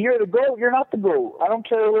thinking that you're the GOAT, you're not the GOAT. I don't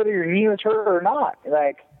care whether your knee was hurt or not.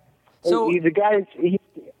 Like, so the guy's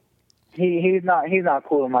he's not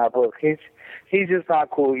cool in my book. He's just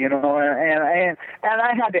not cool, you know. And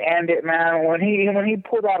I had to end it, man. When he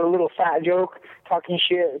pulled out a little fat joke, talking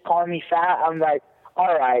shit, calling me fat, I'm like,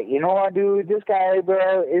 all right, you know what, dude? This guy,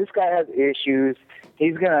 bro, has issues.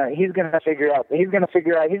 He's gonna figure out. He's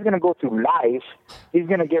gonna go through life. He's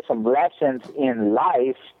gonna get some lessons in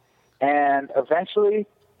life, and eventually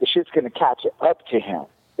the shit's gonna catch up to him.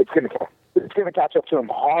 It's gonna catch up to him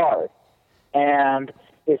hard. And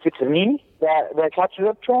if it's me that catches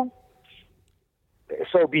up to him,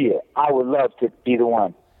 so be it. I would love to be the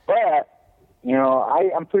one, but you know,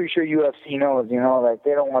 I'm pretty sure UFC knows. You know, like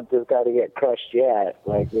they don't want this guy to get crushed yet.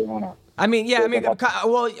 Like they want to. I mean, yeah. I mean,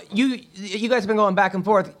 well, you guys have been going back and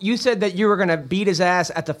forth. You said that you were going to beat his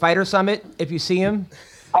ass at the Fighter Summit if you see him.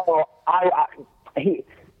 Oh, he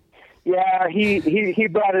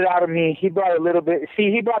brought it out of me. He brought a little bit.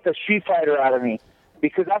 See, he brought the Street Fighter out of me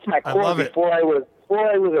because that's my core. Before I was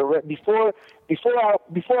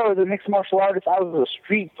a mixed martial artist, I was a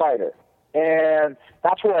street fighter. And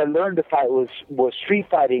that's where I learned to fight was street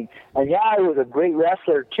fighting. And yeah, I was a great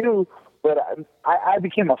wrestler too, but I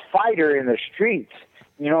became a fighter in the streets,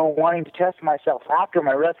 you know, wanting to test myself after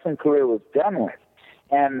my wrestling career was done with.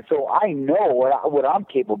 And so I know what I'm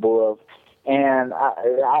capable of, and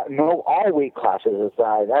I know all weight classes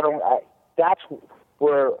aside. That's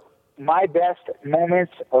where my best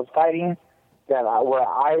moments of fighting, where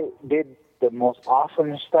I did the most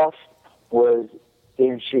awesome stuff, was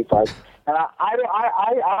in street fighting. And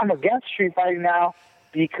I'm against street fighting now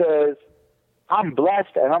because I'm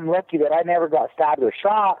blessed and I'm lucky that I never got stabbed or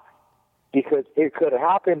shot, because it could have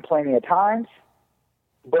happened plenty of times.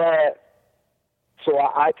 But so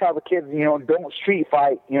I tell the kids, you know, don't street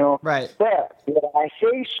fight, you know. Right. But when I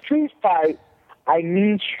say street fight, I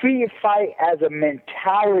mean street fight as a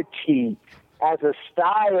mentality, as a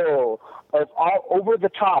style of all over the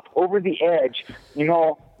top, over the edge, you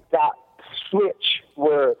know, that switch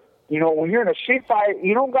where, you know, when you're in a street fight,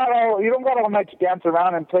 you don't got all night to dance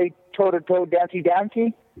around and play toe-to-toe dancey.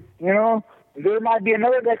 You know, there might be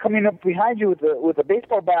another guy coming up behind you with a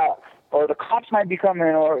baseball bat, or the cops might be coming,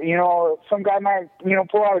 or, you know, some guy might, you know,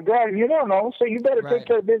 pull out a gun. You don't know, so you better take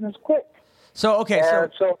care of business quick. So, okay,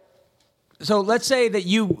 so let's say that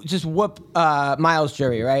you just whoop Miles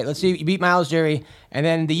Jury, right? Let's say you beat Miles Jury, and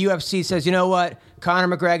then the UFC says, you know what, Conor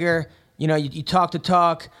McGregor, you know, you talk the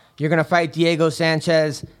talk, you're going to fight Diego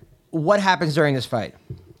Sanchez. What happens during this fight?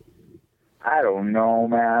 I don't know,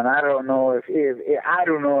 man. I don't know, dude.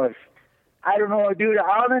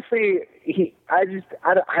 Honestly, he has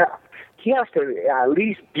to at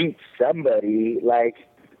least beat somebody. Like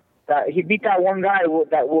he beat that one guy. Was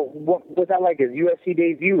that like his UFC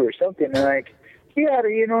debut or something? And like he had,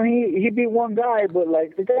 you know, he beat one guy, but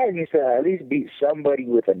like the guy needs to at least beat somebody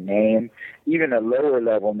with a name, even a lower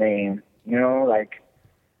level name. You know, like.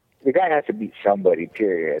 The guy has to beat somebody,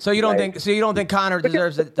 period. So you don't think Conor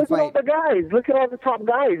deserves to fight? Look at all the guys. Look at all the top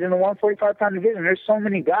guys in the 145-pound division. There's so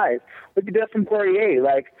many guys. Look at Dustin Poirier.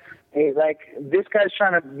 Like this guy's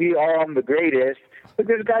trying to be the greatest. But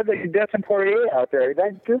there's guys like Dustin Poirier out there.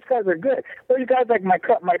 These guys are good. There's guys like my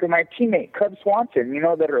teammate Cub Swanson, you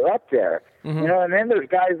know, that are up there. Mm-hmm. You know, and then there's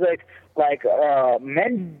guys like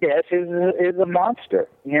Mendes is a monster.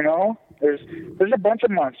 You know. There's a bunch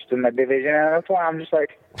of monsters in that division, and that's why I'm just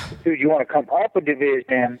like, dude, you want to come up a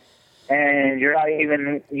division, and you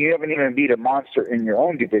haven't even beat a monster in your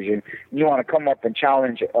own division. You want to come up and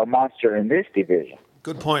challenge a monster in this division.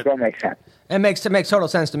 Good point. Don't make sense. It makes total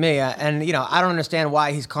sense to me, and you know, I don't understand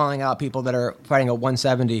why he's calling out people that are fighting at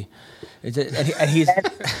 170. And he's.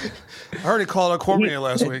 I heard he called out Cormier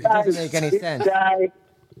last week. It doesn't make any sense.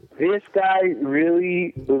 This guy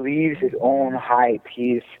really believes his own hype.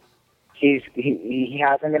 He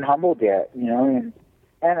hasn't been humbled yet, you know,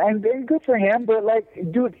 and good for him. But like,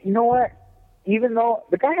 dude, you know what? Even though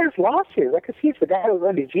the guy has losses, I could see if the guy was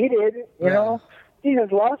undefeated, you know, he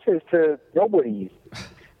has losses to nobody,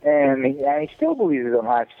 and he still believes his own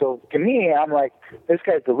hype. So to me, I'm like, this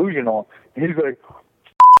guy's delusional. And he's like,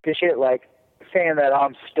 this shit, like saying that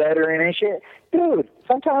I'm stuttering and shit, dude.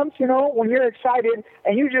 Sometimes, you know, when you're excited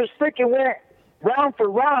and you just freaking went round for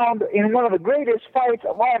round in one of the greatest fights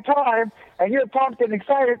of all time, and you're pumped and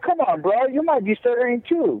excited, come on, bro, you might be stuttering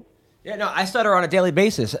too. Yeah, no, I stutter on a daily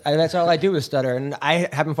basis. That's all I do is stutter, and I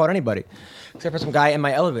haven't fought anybody except for some guy in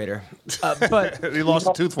my elevator. But he lost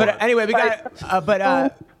a tooth for it. But anyway, we got.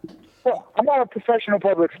 Well, I'm not a professional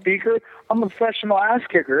public speaker. I'm a professional ass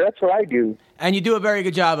kicker. That's what I do. And you do a very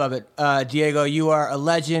good job of it, Diego. You are a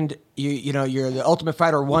legend. You know, you're the Ultimate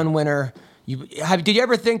Fighter 1 winner. Did you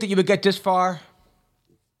ever think that you would get this far?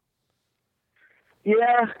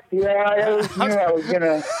 Yeah. I always knew I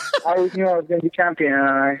was gonna be champion,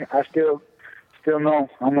 and I still know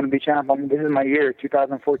I'm gonna be champ. This is my year,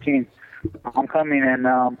 2014. I'm coming, and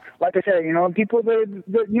like I said, people, you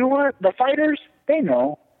know what? The fighters, they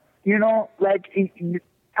know. Like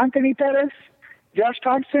Anthony Pettis, Josh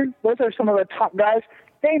Thompson, those are some of the top guys.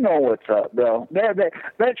 They know what's up, bro. They're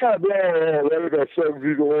trying to be, that guy sucks.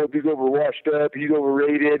 He's overwashed up. He's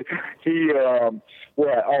overrated. I'm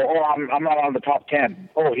not on the top 10.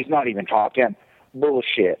 Oh, he's not even top 10.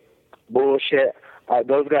 Bullshit. Those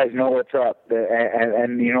guys know what's up,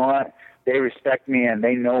 and you know what? They respect me, and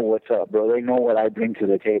they know what's up, bro. They know what I bring to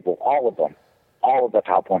the table. All of them. All of the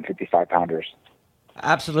top 155 pounders.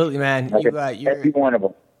 Absolutely, man. Every one of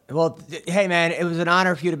them. Well, hey, man, it was an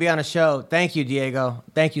honor for you to be on the show. Thank you, Diego.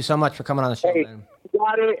 Thank you so much for coming on the show, man.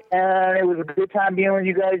 Got it, and it was a good time being with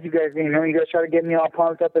you guys. You guys try to get me all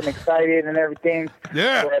pumped up and excited and everything.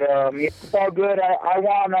 Yeah. But it's all good. I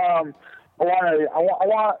want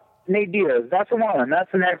Nate Diaz. That's the one.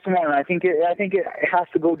 That's the next one. I think it has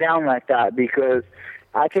to go down like that, because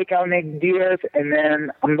I take out Nate Diaz, and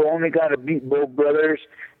then I'm the only guy to beat both brothers.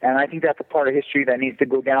 And I think that's a part of history that needs to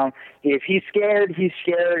go down. If he's scared,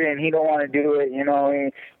 and he don't want to do it.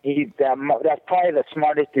 That's probably the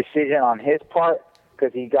smartest decision on his part,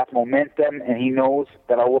 because he got momentum and he knows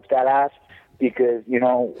that I'll whoop that ass. Because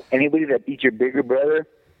anybody that beats your bigger brother,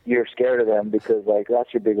 you're scared of them, because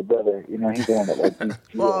that's your bigger brother. He's the one that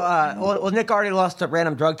Well, Nick already lost a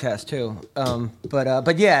random drug test too.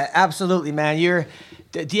 But yeah, absolutely, man. You're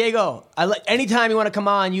Diego. Anytime you want to come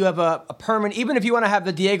on, you have a permanent. Even if you want to have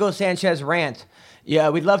the Diego Sanchez rant, yeah,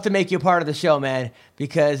 we'd love to make you a part of the show, man.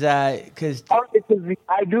 Because I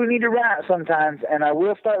do need to rant sometimes, and I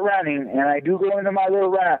will start ranting, and I do go into my little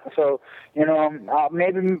rant. So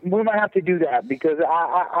maybe we might have to do that, because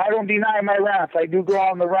I don't deny my rants. I do go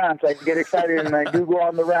on the rants. I get excited, and I do go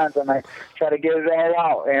on the rants, and I try to get it all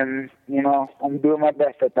out. And I'm doing my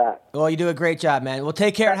best at that. Well, you do a great job, man. Well,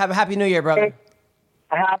 take care and have a happy New Year, brother. Hey,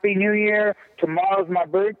 a happy New Year. Tomorrow's my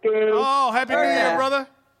birthday. Oh, happy New Year, brother.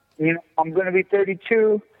 I'm going to be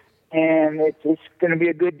 32, and it's going to be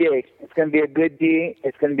a good day. It's going to be a good day.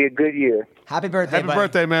 It's going to be a good year. Happy birthday, Happy buddy.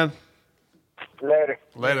 birthday, man.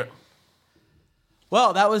 Later.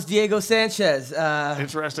 Well, that was Diego Sanchez.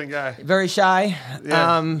 Interesting guy. Very shy.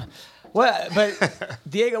 Yeah. But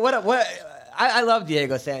Diego, I love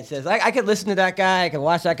Diego Sanchez. I could listen to that guy. I could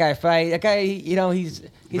watch that guy fight. That guy, he's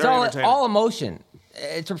all emotion.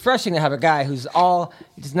 It's refreshing to have a guy he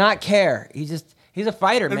does not care. He's a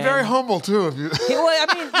fighter, and man. very humble too. You know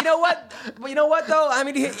what? You know what though? I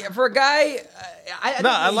mean, for a guy,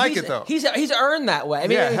 I like it though. He's earned that way. I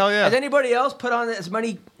mean, hell yeah. Has anybody else put on as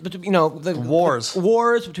many, the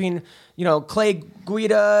wars between Clay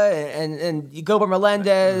Guida and Gilbert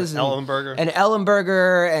Melendez and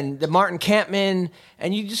Ellenberger and the Martin Kampman,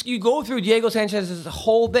 and you go through Diego Sanchez's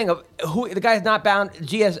whole thing of who the guy's not bound.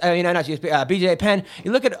 BJ Penn.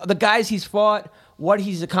 You look at the guys he's fought, what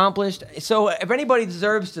he's accomplished. So if anybody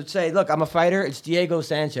deserves to say, look, I'm a fighter, it's Diego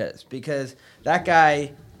Sanchez, because that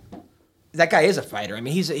guy is a fighter. I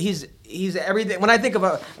mean, he's everything. When I think of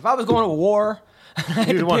if I was going to war,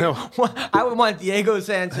 I would want Diego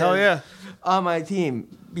Sanchez on my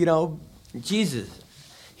team. Jesus.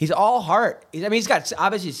 He's all heart. He's got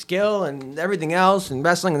obviously skill and everything else, and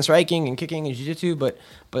wrestling and striking and kicking and jiu-jitsu, but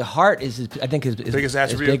heart is his biggest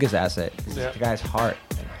attribute. His biggest asset. The guy's heart.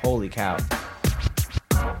 Holy cow.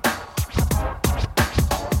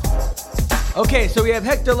 Okay, so we have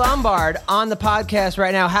Hector Lombard on the podcast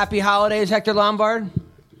right now. Happy holidays, Hector Lombard.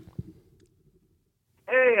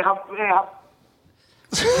 Hey,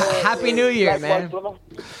 Happy New Year, man.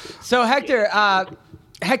 So, Hector,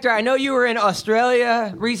 I know you were in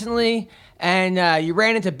Australia recently, and you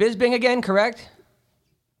ran into Bisping again, correct?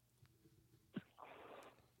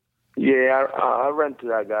 Yeah, I ran to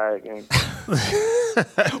that guy again.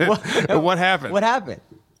 What happened? What happened?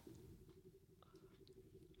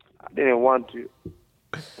 I didn't want to.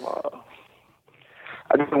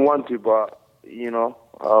 But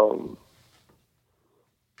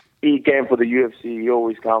he came for the UFC. He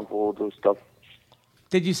always comes for all those stuff.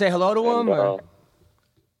 Did you say hello to him?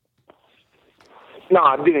 No,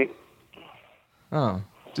 I didn't. Oh.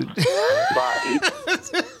 But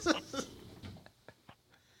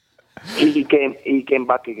he came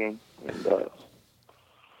back again, and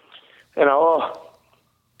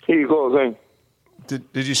here you go again.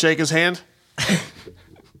 Did you shake his hand?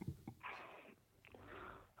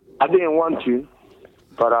 I didn't want to,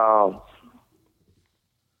 but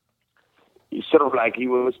he sort of he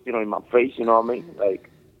was in my face, you know what I mean?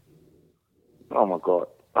 oh my God.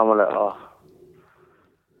 I'm like,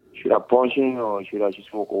 should I punch him or should I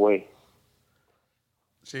just walk away?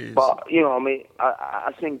 Jeez. But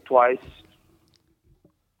I think twice.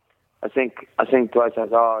 I think twice. I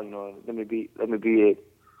thought, let me be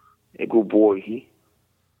a good boy here.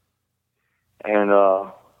 And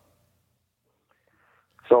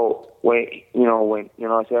so when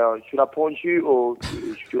I say, should I punch you or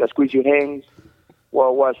should I squeeze your hands?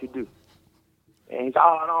 Well, what I should do? And he said,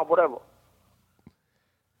 no, whatever.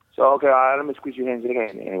 So okay, all right, let me squeeze your hands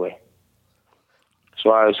again anyway.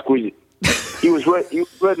 So I squeezed it. He was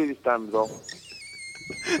ready this time, though.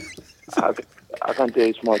 I can't tell you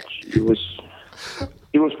as much. He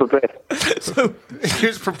was prepared. So He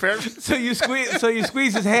was prepared. So you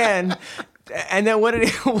squeeze his hand, and then what did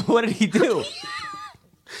he do?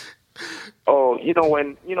 Oh,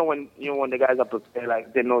 when the guys are prepared,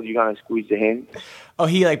 like they know you're gonna squeeze the hand. Oh,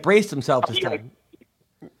 he like braced himself this time.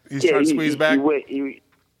 He's trying to squeeze back.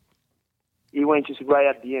 He went just right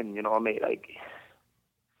at the end. You know what I mean? Like,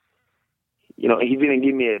 he didn't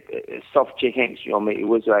give me a soft shake hands. You know what I mean? It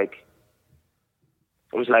was like,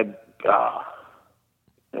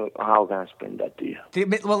 how can I explain that to you?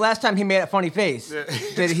 Well, last time he made a funny face.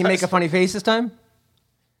 Did he make a funny face this time?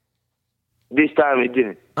 This time he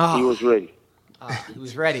didn't. Oh. He was ready. He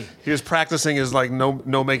was ready. He was practicing his like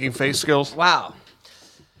no making face skills. Wow.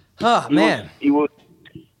 Oh man. He was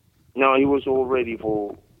all ready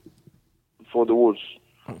for the woods.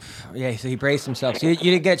 Yeah, so he braced himself. So you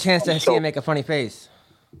didn't get a chance to see him make a funny face.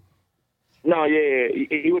 No, yeah.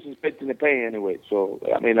 He was expecting the pain anyway. So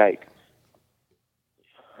I mean, like,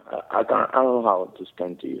 I don't know how to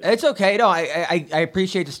explain to you. It's okay. No, I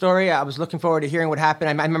appreciate the story. I was looking forward to hearing what happened.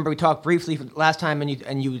 I remember we talked briefly last time,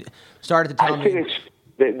 and you started to tell me.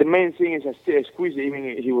 The main thing is I still squeezed it,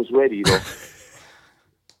 even he was ready though.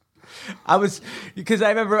 Because I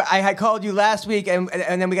remember I had called you last week and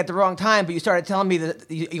then we got the wrong time, but you started telling me that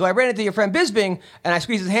I ran into your friend Bisbing and I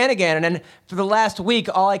squeezed his hand again. And then for the last week,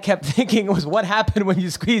 all I kept thinking was what happened when you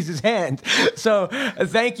squeezed his hand. So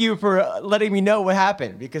thank you for letting me know what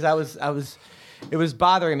happened, because it was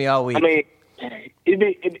bothering me all week. I mean,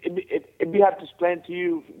 it'd be hard to explain to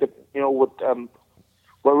you,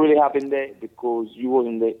 what really happened there, because you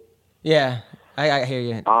wasn't there. Yeah, I hear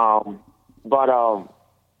you.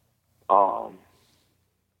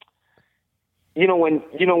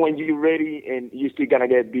 When you're ready and you're still gonna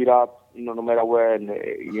get beat up, no matter where, and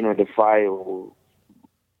the fight or,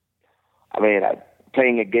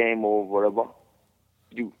 playing a game or whatever,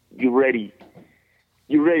 you're ready,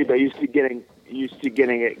 but you're still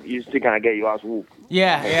gonna get your ass whooped.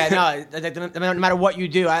 Yeah, no matter what you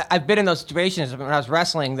do, I've been in those situations when I was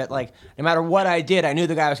wrestling that, like, no matter what I did, I knew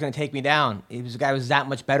the guy was going to take me down. The guy was that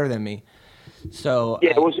much better than me. So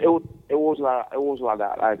yeah, it was like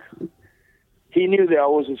that. Like, he knew that I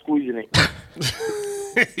wasn't squeezing it,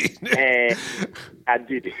 and I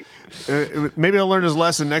did it. Maybe he'll learn his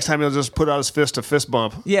lesson. Next time he'll just put out his fist to fist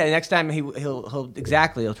bump. Yeah, next time he'll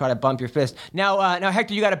try to bump your fist. Now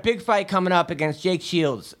Hector, you got a big fight coming up against Jake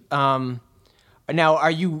Shields. Now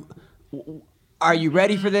are you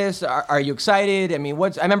ready for this? Are you excited? I mean,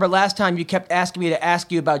 I remember last time you kept asking me to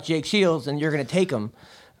ask you about Jake Shields, and you're going to take him.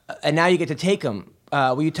 And now you get to take him.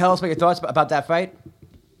 Will you tell us what your thoughts about that fight?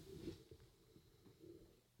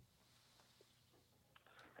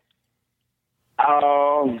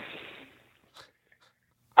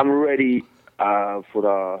 I'm ready for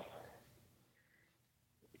the.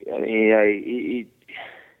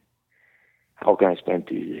 How can I explain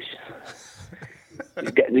to you this?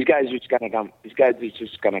 This guy's just gonna come. This guy is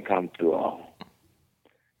just gonna come to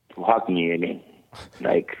hug me. I mean,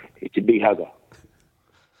 like, it's a big hugger.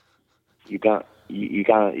 I can't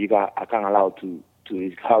allow to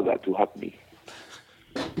his hugger to hug me.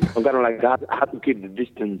 I'm kind of like that. I have to keep the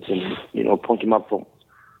distance and, punch him up from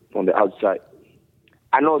the outside.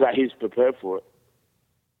 I know that he's prepared for it,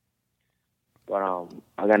 but I'm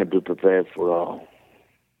gonna be prepared for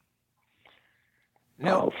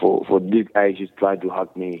this guy just trying to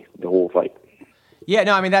hug me the whole fight. Yeah,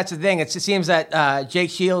 no, I mean, that's the thing. It seems that Jake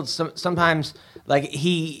Shields sometimes, like,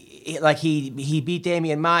 he beat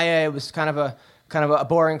Damian Maia. It was kind of a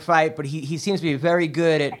boring fight, but he seems to be very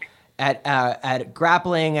good at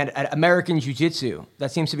grappling, at American Jiu-Jitsu.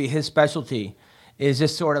 That seems to be his specialty. Is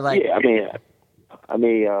just sort of like, yeah. I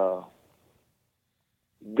mean,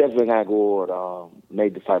 definitely gonna go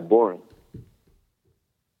make the fight boring.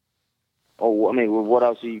 Oh, I mean, what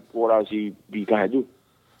else he be gonna do?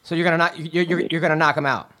 So you're gonna knock him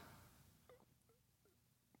out.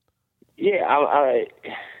 Yeah,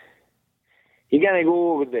 he gonna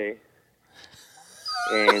go over there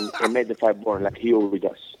and make the fight boring like he always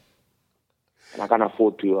does. and I can't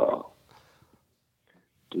afford to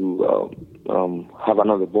have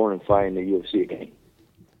another boring fight in the UFC again.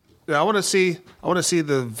 Yeah, I want to see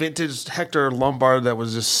the vintage Hector Lombard that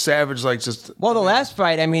was just savage, like just. Well, the last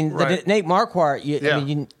fight, I mean, Right. Nate Marquardt. I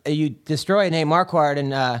mean, you destroyed Nate Marquardt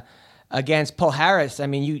and against Paul Harris. I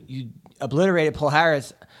mean, you obliterated Paul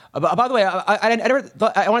Harris. By the way,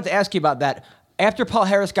 I wanted to ask you about that. After Paul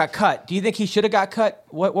Harris got cut, do you think he should have got cut?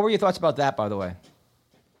 What were your thoughts about that, by the way?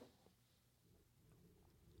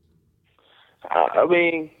 I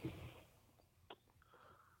mean,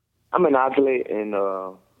 I'm an athlete, and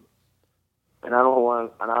I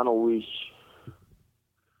don't wish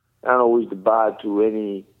the bad to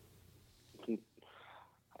any.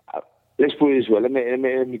 Let's put it this way. Let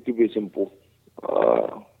me keep it simple.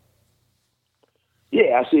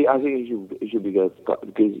 Yeah, I think it should be good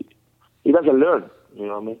because he doesn't learn. You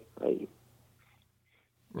know what I mean? Like,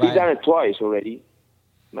 Right. he's done it twice already.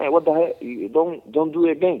 Man, what the heck? You don't do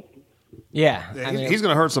it again. Yeah, He's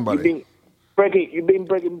going to hurt somebody. You've been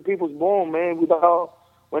breaking people's bone, man, without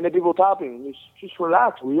when the people tapping. Just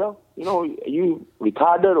relax, will you? You know, you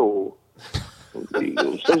retarded or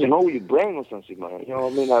something wrong with your brain or something, man. You know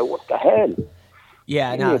what I mean? Like, what the hell?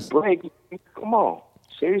 yeah. Give No. me a break. Come on,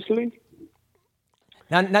 seriously?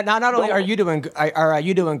 Now, not only are you doing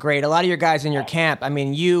great, a lot of your guys in your camp. I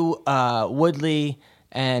mean, you, Woodley,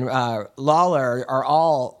 and Lawler are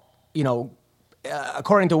all, you know.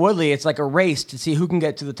 According to Woodley, it's like a race to see who can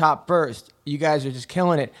get to the top first. You guys are just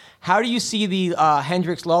killing it. How do you see the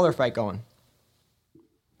Hendricks-Lawler fight going?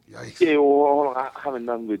 Yikes. Yeah, well, I haven't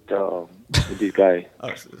done with this guy.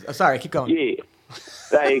 Oh, sorry, keep going. Yeah,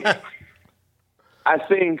 like I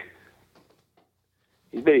think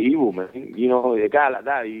he's very evil, man. You know, a guy like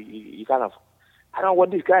that, you kind of. I don't know what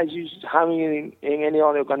this guy's used having in any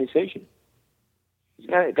other organization. He's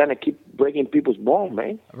gonna keep breaking people's bones,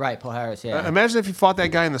 man. Right, Paul Harris, yeah. Imagine if you fought that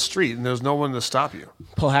guy in the street and there's no one to stop you.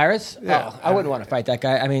 Paul Harris? Yeah. Oh, I wouldn't want to fight that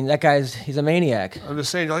guy. I mean, he's a maniac. I'm just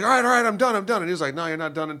saying, you're like, all right, I'm done. And he's like, no, you're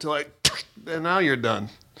not done until and now you're done.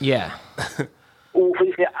 Yeah. Well,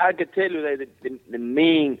 I could tell you that the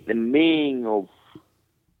mean of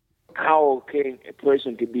how can a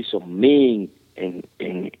person can be so mean and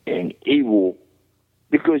evil,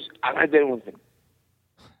 because I tell you one thing.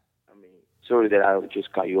 Sorry that I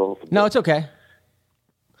just cut you off. No, it's okay.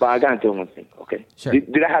 But I gotta tell you one thing, okay? Sure.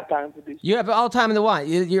 Did I have time for this? You have all the time in the world.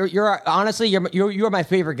 You're honestly, you're my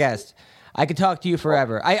favorite guest. I could talk to you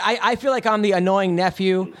forever. I feel like I'm the annoying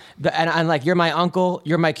nephew, and like you're my uncle,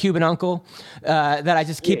 you're my Cuban uncle, that I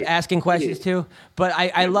just keep asking questions to. But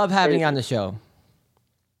I love having you on the show.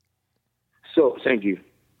 So thank you.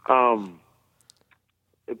 Put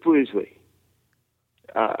it this way.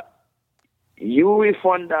 You will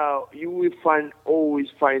always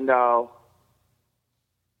find out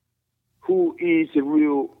who is a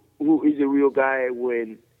real guy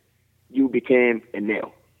when you became a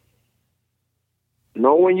nail.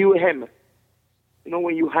 Not when you hammer. You know,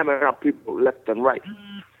 when you hammer up people left and right.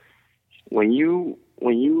 When you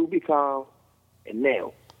become a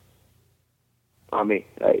nail. I mean,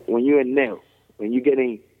 like when you're a nail, when you're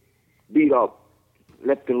getting beat up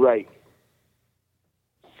left and right.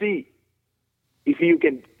 See if you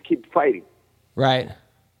can keep fighting. Right.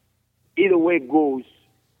 Either way it goes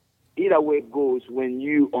when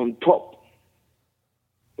you on top.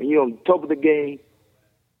 When you're on top of the game,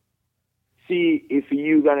 see if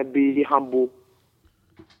you're gonna be humble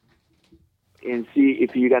and see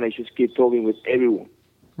if you're gonna just keep talking with everyone.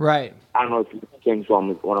 Right. I don't know if you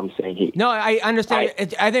understand what I'm saying here. No, I understand.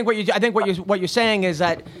 I think what you're saying is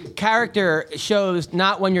that character shows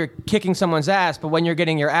not when you're kicking someone's ass, but when you're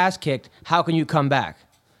getting your ass kicked. How can you come back?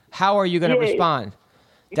 How are you going to respond?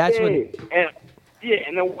 That's what.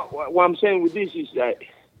 And then what I'm saying with this is that,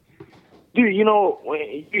 dude, you know,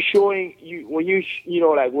 when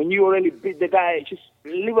you already beat the guy, just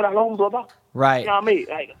leave it alone, brother. Right. You know what I mean?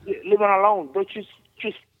 Like, leave it alone. Don't just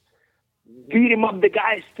beat him up. The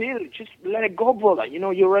guy still, just let it go, brother. You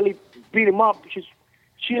know, you really beat him up. Just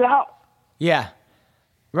chill out. Yeah.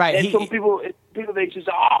 Right. And some people they just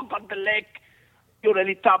got the leg. You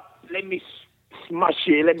really tough. Let me smash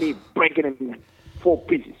it. Let me break it in 4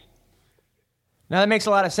 pieces. Now that makes a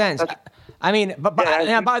lot of sense. I mean, but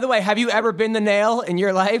now, by the way, have you ever been the nail in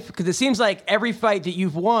your life? Because it seems like every fight that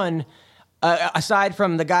you've won, aside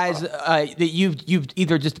from the guys that you've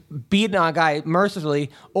either just beaten on a guy mercilessly,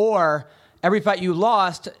 or every fight you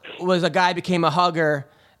lost was a guy became a hugger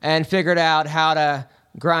and figured out how to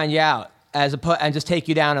grind you out and just take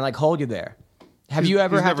you down and like hold you there. Have you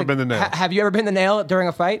ever been the nail? Have you ever been the nail during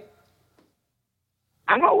a fight?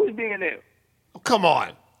 I'm always being a nail. Oh, come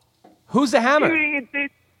on. Who's the hammer?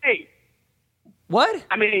 Hey, What?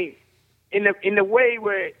 I mean, in the way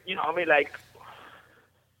where, you know, I mean, like,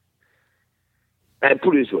 and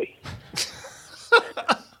put it this way.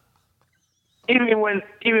 even when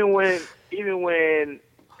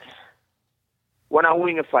I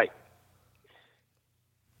win a fight,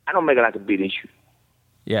 I don't make it like a big issue.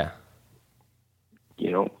 Yeah.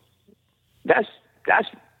 You know, that's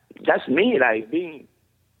me, like being.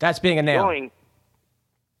 That's being a nail. Going,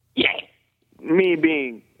 yeah, me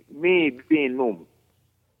being normal.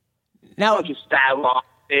 Now, not just dive off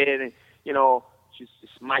and, you know, just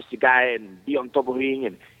smash the guy and be on top of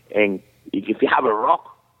him, and if you have a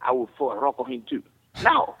rock, I will throw a rock on him too.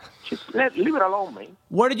 No, just leave it alone, man.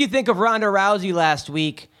 What did you think of Ronda Rousey last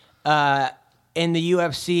week in the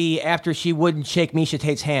UFC after she wouldn't shake Miesha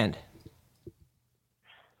Tate's hand?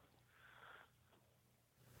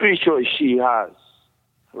 Pretty sure she has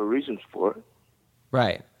her reasons for it.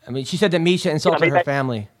 Right. I mean, she said that Miesha insulted her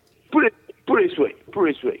family. Put it this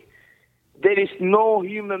way. There is no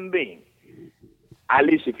human being, at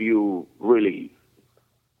least if you really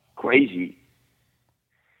crazy,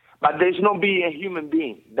 but there's no being a human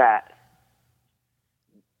being that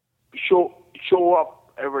show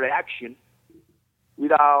up a reaction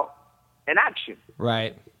without an action.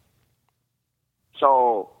 Right.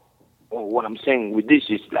 So what I'm saying with this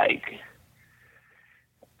is like,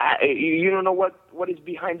 you don't know what is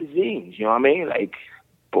behind the scenes. You know what I mean? Like,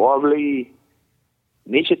 probably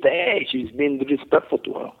Miesha Tate, she's been disrespectful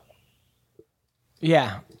to her.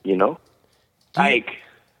 Yeah. You know? Like,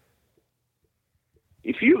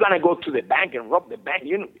 if you're going to go to the bank and rob the bank,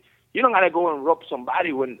 you don't got to go and rob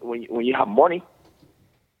somebody when you have money.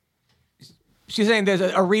 She's saying there's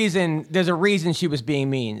a reason she was being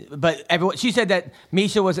mean, but she said that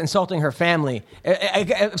Miesha was insulting her family.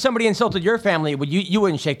 If somebody insulted your family, you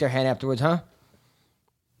wouldn't shake their hand afterwards, huh?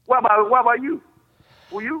 What about you?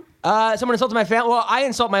 Will you? Someone insulted my family. Well, I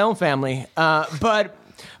insult my own family, but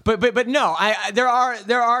no. There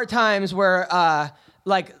are times where,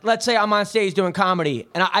 like, let's say I'm on stage doing comedy,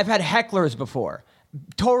 and I've had hecklers before,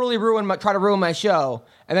 totally try to ruin my show.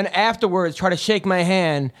 And then afterwards, try to shake my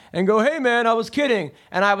hand and go, "Hey, man, I was kidding."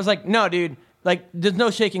 And I was like, "No, dude, like, there's no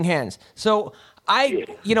shaking hands." So I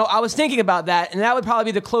was thinking about that, and that would probably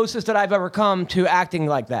be the closest that I've ever come to acting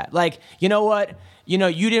like that. Like, you know what? You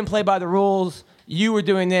didn't play by the rules. You were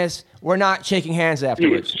doing this. We're not shaking hands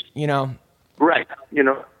afterwards. Yes. You know? Right. You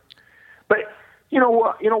know. But you know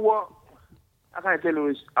what? I can't tell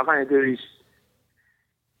you this.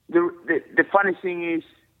 The funny thing is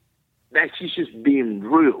that she's just being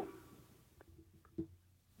real.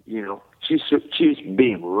 You know, she's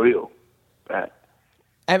being real. But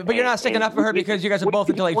you're not sticking up for her because you guys are both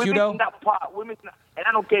into like judo? And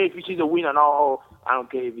I don't care if she's a winner or I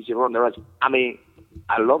don't care if she's a Ronda Rousey. I mean,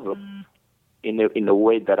 I love her in the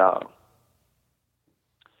way that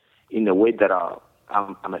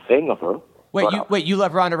I'm a fan of her. Wait, you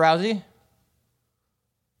love Ronda Rousey?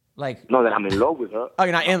 Like, not that I'm in love with her. Oh,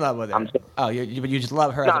 you're not in love with her. But you just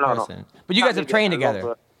love her as a person. No. But you guys have trained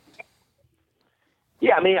together.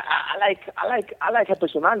 Yeah, I mean, I like her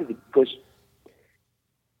personality because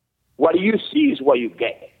what you see is what you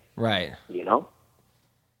get. Right. You know.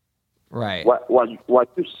 Right. What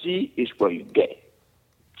you see is what you get.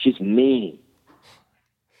 She's mean,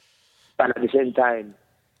 but at the same time,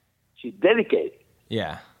 she's dedicated.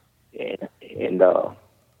 Yeah. And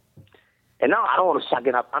now I don't want to suck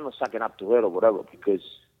it up. I'm not sucking up to her or whatever because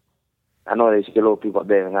I know there's a lot of people out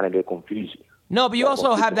there and I'm gonna get confused. No, but you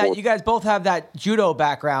also have that. You guys both have that judo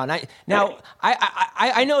background. I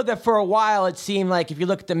know that for a while it seemed like if you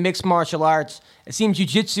look at the mixed martial arts, it seemed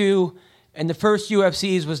jiu-jitsu and the first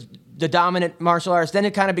UFCs was the dominant martial arts. Then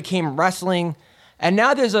it kind of became wrestling, and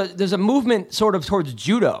now there's a movement sort of towards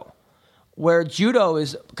judo, where judo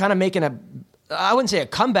is kind of making I wouldn't say a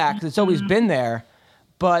comeback because it's always been there.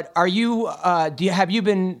 But have you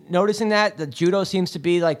been noticing that judo seems to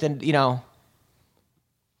be like Yeah.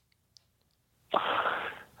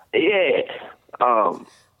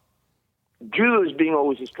 Judo has been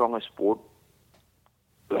always a strongest sport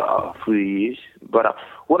for the years. But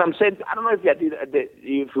what I'm saying, I don't know if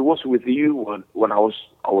if it was with you when I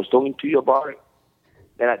was talking to you about it.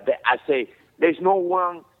 That I say there's no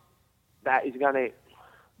one that is gonna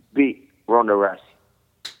beat Ronda Rousey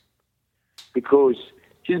because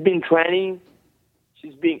she's been training.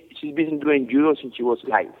 She's been doing judo since she was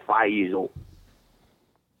like 5 years old,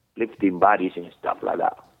 lifting bodies and stuff like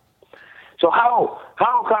that. So how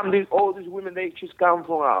come all these women they just come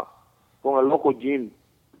from a local gym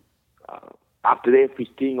after they're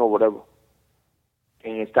 15 or whatever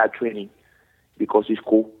and start training because it's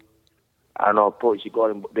cool? I don't know, probably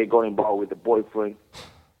they got involved with the boyfriend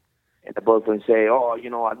And the boyfriend say, "Oh,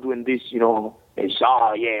 I'm doing this, And she,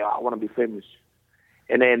 "Oh, yeah, I want to be famous."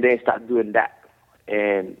 And then they start doing that,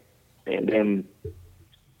 and then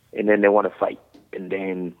they want to fight, and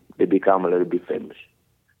then they become a little bit famous.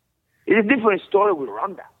 It's a different story with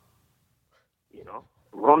Ronda.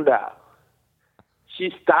 Ronda,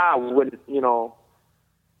 she started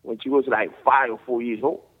when she was like 5 or 4 years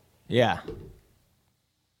old. Yeah.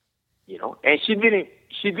 And she didn't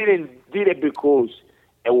did it because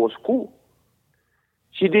it was cool.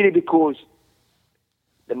 She did it because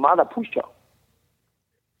the mother pushed her.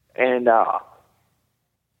 And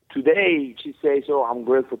today she says, "Oh, I'm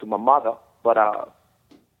grateful to my mother," but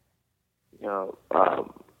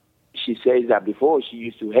she says that before she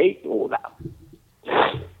used to hate all that.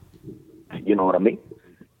 You know what I mean?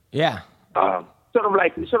 Yeah. Sort of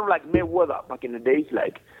like Mayweather back in the days.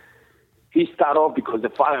 Like he started off because the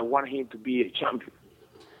father wanted him to be a champion.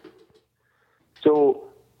 So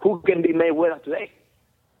who can be Mayweather today?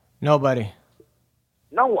 Nobody.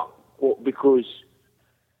 No one. Well, because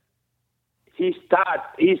he started,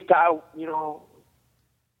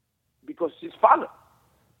 because his father.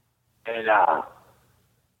 And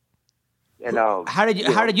how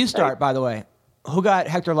did you start, by the way? Who got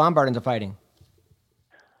Hector Lombard into fighting?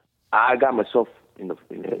 I got myself in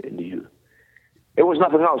the youth. It was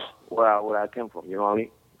nothing else where I came from. You know what I mean?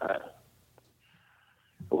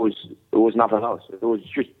 It was nothing else. It was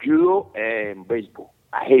just judo and baseball.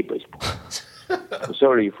 I hate baseball. I'm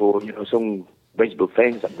sorry for some baseball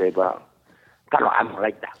fans up there, but I don't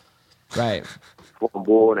like that. Right.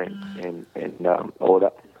 Football and all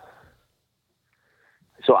that.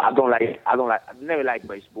 So I never liked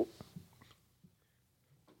baseball.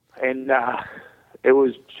 And it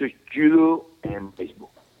was just judo and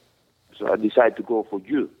baseball. So I decided to go for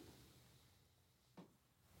judo.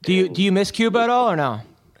 Do you miss Cuba at all or no?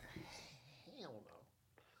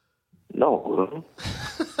 No.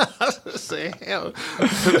 I was gonna say, hell,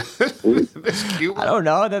 miss Cuba. I don't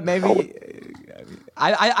know. That maybe.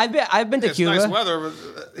 I've been to It's Cuba. nice weather, but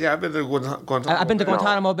yeah, I've been to Guantanamo. I've been to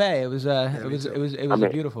Guantanamo Bay. It was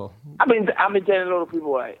beautiful. I've been telling a lot of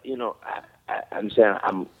people, I'm saying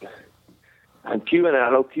I'm Cuban and I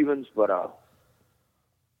love Cubans, but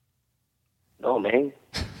no, man.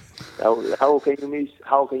 How can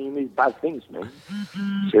you miss bad things, man?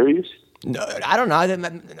 Serious? No, I don't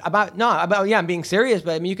know I'm being serious,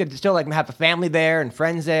 but I mean you could still have a family there and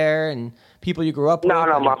friends there and people you grew up with.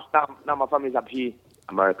 No, my family's up here,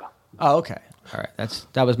 America. Oh, okay, all right.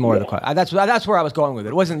 That was more of the question. That's where I was going with it.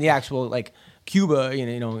 It wasn't the actual Cuba,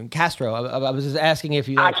 and Castro. I was just asking if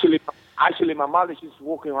you actually my mother she's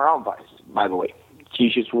walking around by the way. She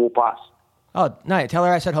just walked past. Oh, nice. Tell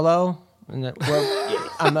her I said hello. And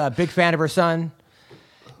I'm a big fan of her son.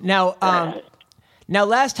 Now,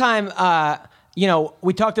 last time,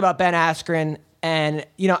 we talked about Ben Askren, and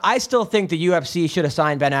I still think the UFC should have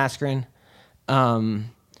signed Ben Askren. Ben,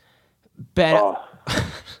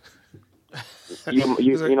 you're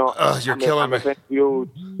killing me.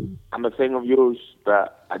 I'm a fan of yours,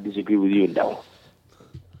 but I disagree with you in that one.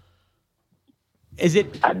 Is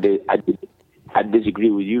it? I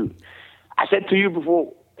disagree with you. I said to you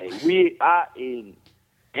before, we are in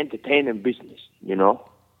entertainment business, Now,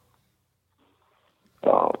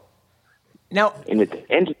 entertain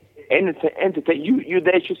you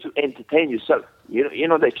there just to entertain yourself. You're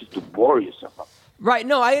not there just to bore yourself up. Right.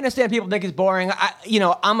 No, I understand people think it's boring.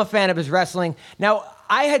 I'm a fan of his wrestling. Now,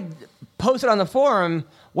 I had posted on the forum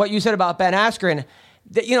what you said about Ben Askren.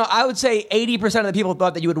 That, I would say 80% of the people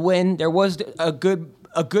thought that you would win. There was a good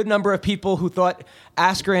number of people who thought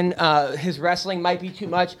Askren, his wrestling might be too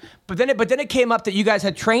much. But then it came up that you guys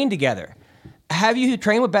had trained together. Have you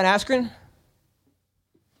trained with Ben Askren?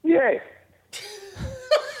 Yeah.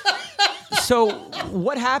 So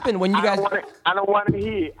what happened when you guys? I don't want to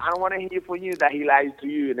hear from you that he lies to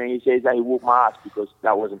you and then he says that he whooped my ass because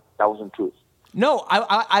that wasn't true. No,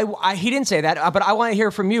 he didn't say that. But I want to hear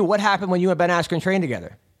from you. What happened when you and Ben Askren trained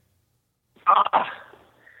together? I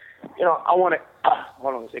want to.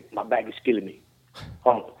 Hold on a second. My back is killing me.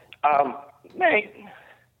 Hold on. Man,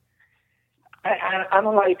 I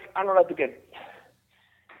don't like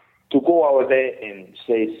to go out there and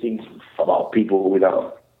say things about people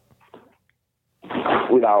without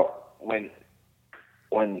when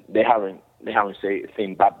they haven't say a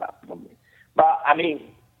thing bad about me. But I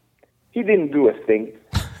mean, he didn't do a thing,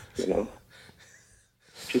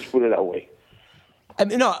 Just put it that way. I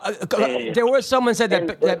mean, no, there was someone said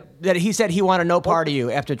that he said he wanted no part of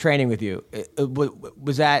you after training with you.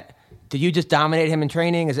 Was that? Did you just dominate him in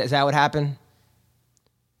training? Is that what happened?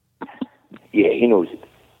 Yeah, he knows it.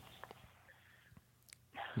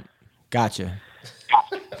 Gotcha.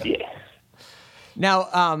 Yeah.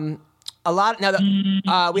 Now,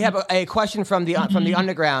 we have a question from the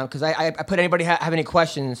underground because I put anybody have any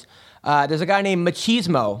questions. There's a guy named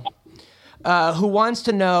Machismo who wants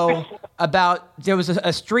to know about there was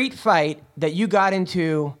a street fight that you got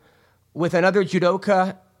into with another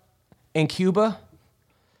judoka in Cuba.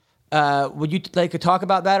 Would you like to talk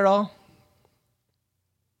about that at all?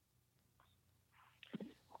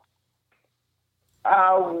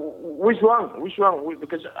 Which one?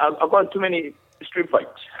 Because I've got too many street fights.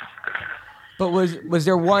 But was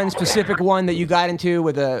there one specific one that you got into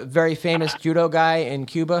with a very famous judo guy in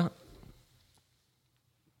Cuba?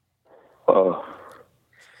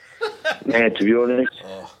 Man, to be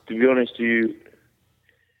honest to you,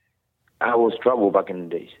 I was trouble back in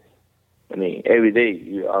the days. I mean, every day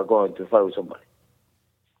you are going to fight with somebody.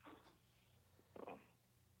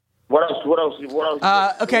 What else?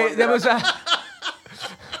 Okay, there was a.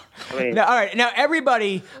 Now, all right. Now,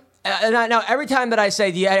 everybody. Now, every time that I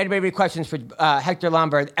say, do you have anybody have questions for Hector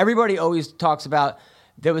Lombard? Everybody always talks about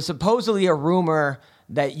there was supposedly a rumor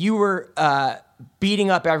that you were beating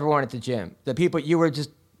up everyone at the gym. The people you were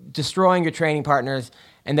just destroying your training partners,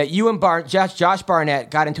 and that you and Josh Barnett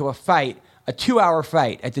got into a fight, a 2-hour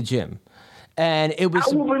fight at the gym, and it was.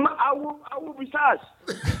 I will be sus.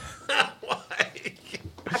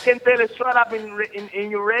 I can tell it straight up in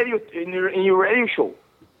your radio show.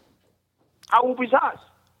 I will be sus.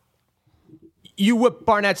 You whipped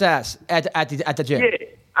Barnett's ass at the gym. Yeah,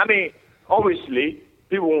 I mean, obviously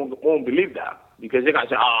people won't believe that because they're gonna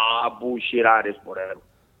say, bullshit, this, whatever.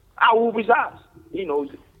 I will be sus. He knows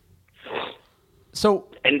it. So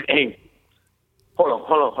and hold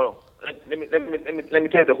on. Let me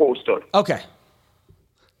tell you the whole story. Okay.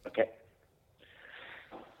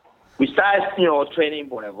 We started, training,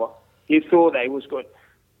 whatever. He thought that he was going.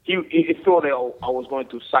 He thought that I was going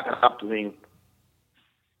to suck it up to him,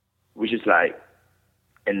 which is like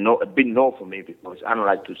a big no for me because I don't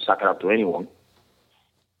like to suck it up to anyone.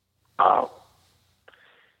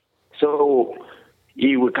 So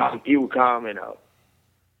he would come and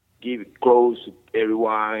give it clothes to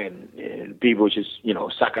everyone, and people just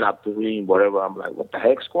suck it up to him, whatever. I'm like, what the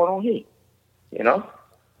heck's going on here?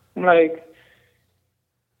 I'm like,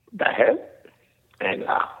 the hell? And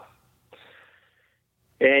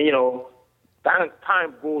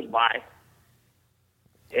time goes by,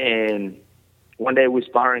 and one day we're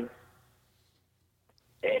sparring,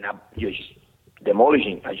 and I just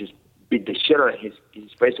demolishing. I just beat the shit out of his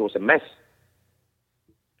face. Was a mess,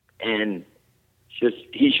 and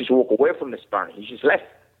he just walked away from the sparring. He just left.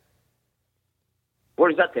 What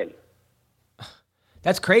does that tell you?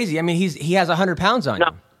 That's crazy. I mean, he has 100 pounds on you.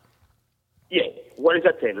 Yeah. What does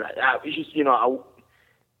that tell you? It's just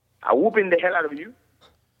I whooping the hell out of you.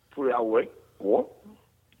 Put it that way. What?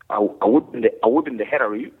 I whooping the head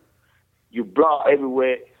out of you. You blood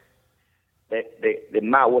everywhere. The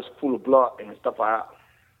mouth was full of blood and stuff like that.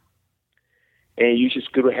 And you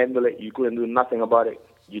just couldn't handle it. You couldn't do nothing about it.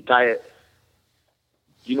 You're tired.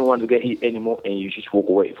 You don't want to get hit anymore, and you just walk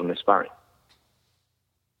away from the sparring.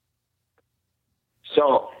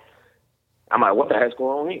 So I'm like, what the hell's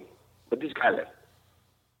going on here? But this guy left.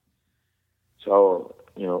 So,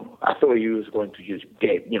 I thought he was going to just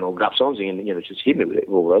grab something and, just hit me with it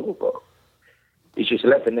or whatever. But he just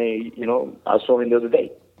left, and then, I saw him the other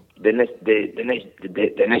day. The next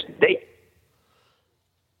day.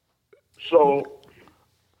 So,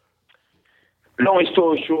 long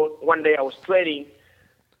story short, one day I was training,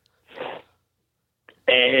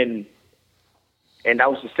 and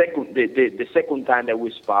that was the second time that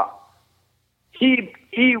we sparred. He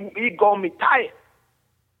got me tired.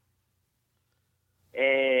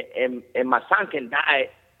 And my son can die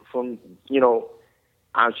from,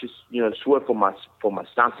 I just, swear for my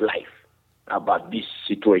son's life about this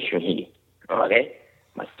situation here. Okay?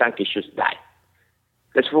 My son can just die.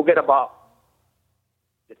 Let's forget about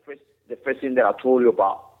the first thing that I told you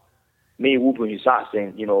about. Me whooping his ass,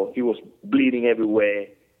 and, he was bleeding everywhere,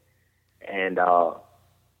 and,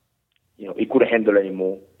 he couldn't handle it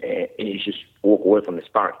anymore, and he just walked away from the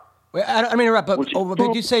sparring. Wait, I mean to interrupt, but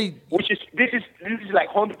did you say? This is like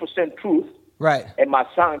 100% truth, right? And my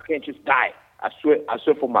son can't just die. I swear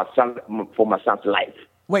for my son's life.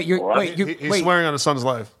 Wait, he's swearing on his son's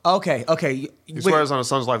life. Okay. He swears on his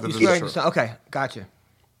son's life that this is true. Okay, gotcha.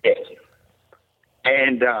 Yes.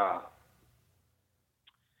 And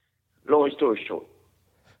long story short,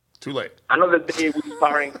 too late. Another day we were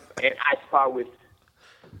sparring, and I sparred with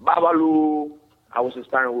Babalu. I was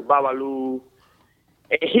sparring with Babalu.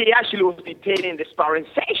 And he actually was dictating the sparring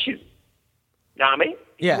section. You know what I mean?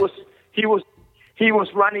 Yeah. He was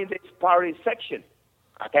running the sparring section.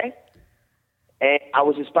 Okay? And I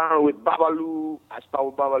was sparring with Babalu. I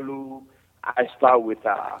sparred with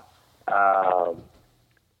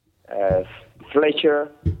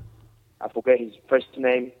Fletcher. I forget his first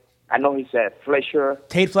name. I know he's Fletcher.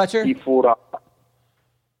 Tate Fletcher? He fought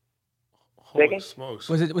Holy smokes.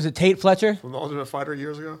 Was it Tate Fletcher? From the Ultimate Fighter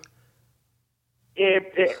years ago?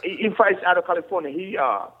 He fights out of California. He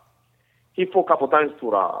fought a couple times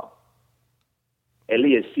for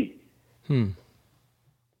LESC.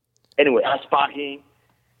 Anyway, I sparred him.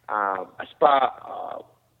 I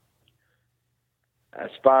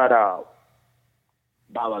sparred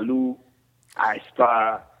Babalu.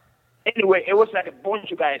 Anyway, it was like a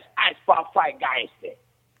bunch of guys. I sparred 5 guys there.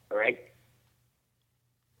 All right?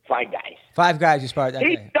 5 guys. 5 guys you sparred that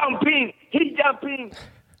day. He jumping.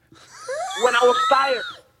 When I was tired,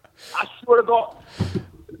 I swear to God.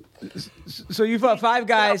 So you fought 5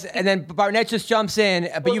 guys, and then Barnett just jumps in,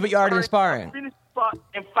 but you're already in sparring. I finished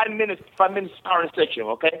in 5 minutes sparring section,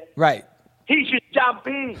 okay? Right. He just jumped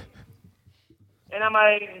in. And I'm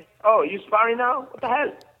like, oh, you sparring now? What the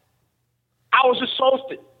hell? I was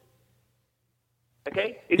exhausted.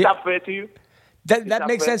 Okay? Is that fair to you? That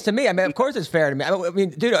makes sense to me. I mean, of course it's fair to me. I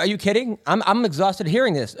mean, dude, are you kidding? I'm exhausted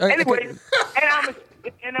hearing this. Anyway,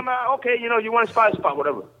 and I'm like, okay, you want to spar,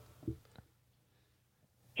 whatever.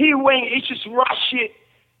 He just rushed it,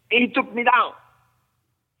 and he took me down.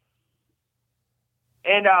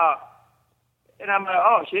 And I'm like,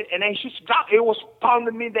 oh shit! And then he just dropped. It was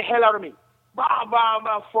pounding me the hell out of me. Bah, bah,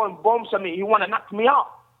 bah, throwing bombs at me. He want to knock me out.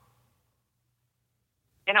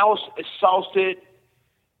 And I was exhausted,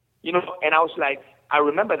 and I was like, I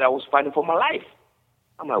remember that I was fighting for my life.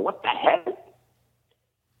 I'm like, what the hell?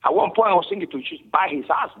 At one point, I was thinking to just bite his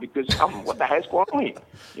ass because what the hell's going on here?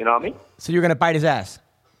 You know what I mean? So you're going to bite his ass?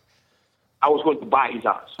 I was going to bite his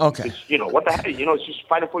ass. Okay. Because, what the hell? It's just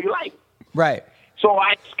fighting for your life. Right. So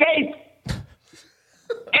I escaped.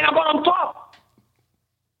 And I got on top.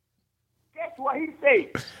 Guess what he said?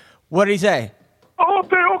 What did he say? Oh,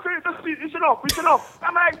 okay, it's enough.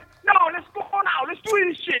 I'm like, no, let's go now. Let's do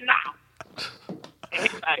this shit now. And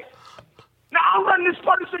he's like, no, I'll run this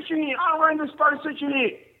party section here.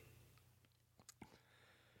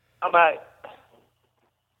 I'm like,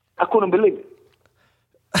 I couldn't believe it.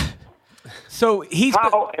 So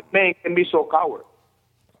how a man can be so coward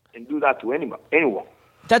and do that to anyone.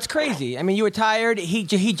 That's crazy. I mean, you were tired. He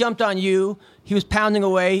jumped on you. He was pounding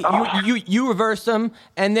away. You reversed him,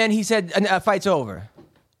 and then he said, "Fight's over."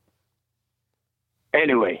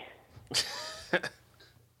 Anyway,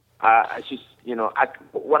 I just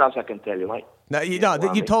what else I can tell you, right?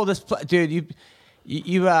 You told us, dude.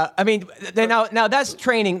 I mean, now that's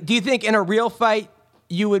training. Do you think in a real fight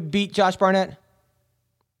you would beat Josh Barnett?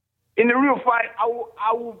 In a real fight,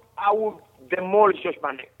 I would demolish Josh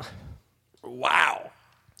Barnett. Wow.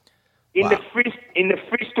 In the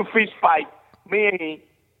face-to-face fight, me and him,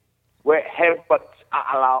 where headbutts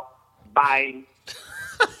are allowed, biting,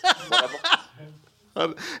 whatever.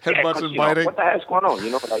 Headbutts and biting. What the hell's going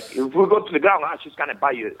on? Like if we go to the ground, I just gonna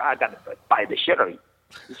bite you. I gotta bite the shit out of you.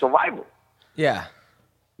 It's survival. Yeah.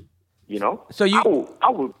 So I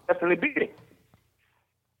would definitely beat him.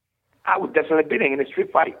 I would definitely beat him in a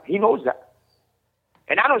street fight. He knows that.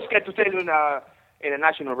 And I don't scared to tell him in a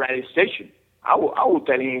national radio station. I will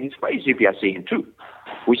tell him in his face if I see him too,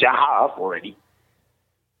 which I have already.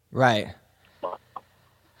 Right.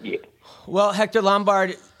 Yeah. Well, Hector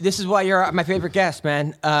Lombard, this is why you're my favorite guest,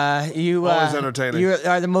 man. You always entertaining. You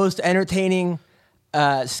are the most entertaining,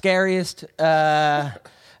 scariest,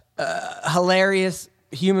 hilarious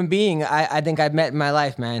human being I think I've met in my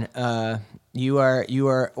life, man. You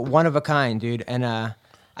are one of a kind, dude, and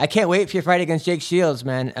I can't wait for your fight against Jake Shields,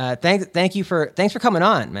 man. Thanks for coming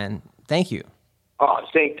on, man. Thank you. Oh,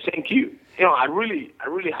 thank you. I really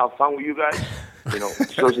have fun with you guys.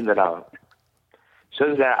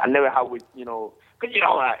 Something that I never have with because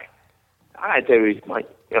I tell you,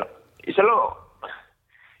 it's a lot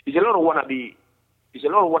of wannabe. It's a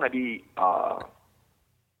lot of wannabe.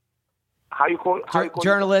 How you call it?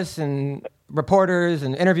 Journalists and reporters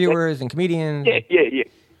and interviewers and comedians. Yeah.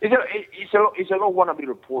 It's a lot of wannabe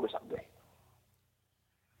reporters out there.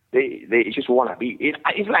 They just wanna be.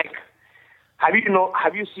 It's like, have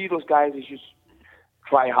you seen those guys? They just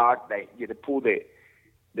try hard. They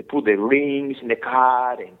put the rings in the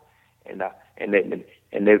card and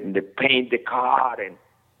they paint the card and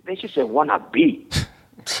they just wanna be.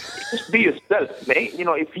 Just be yourself, man.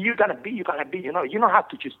 If you're gonna be, you're gonna be. You don't have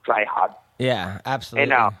to just try hard. Yeah,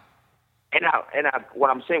 absolutely. And what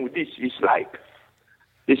I'm saying with this is like,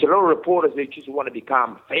 there's a lot of reporters that just want to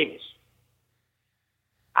become famous.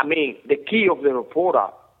 I mean, the key of the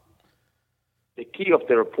reporter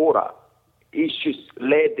he should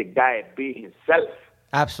let the guy be himself.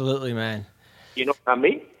 Absolutely, man. You know what I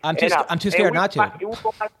mean? I'm too scared not to.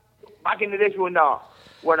 Back in the days when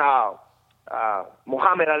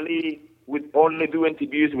Muhammad Ali would only do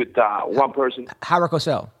interviews with one person. Howard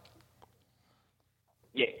Cosell.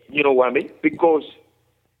 Yeah, you know what I mean? Because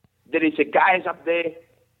there is a guys up there,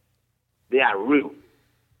 they are real.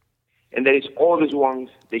 And there is all these ones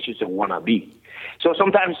they just want to be. So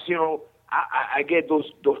sometimes, you know, I get those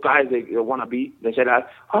guys they want to be. They said,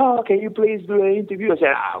 can you please do an interview? I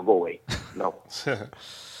said, I'll go away. No.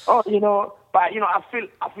 You know, but, you know, I feel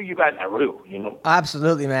you guys are real, you know.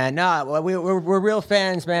 Absolutely, man. No, we're real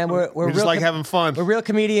fans, man. We're just real like having fun. We're real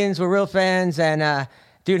comedians. We're real fans. And,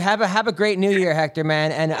 dude, have a great New Year, Hector,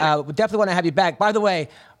 man. And we definitely want to have you back. By the way,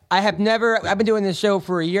 I've been doing this show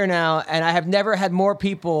for a year now, and I have never had more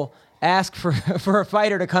people ask for a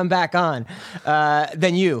fighter to come back on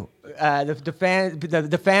than you.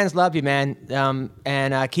 The fans love you, man.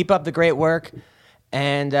 And keep up the great work.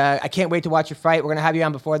 And I can't wait to watch your fight. We're going to have you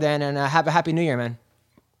on before then, and have a happy New Year, man.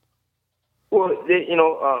 Well, you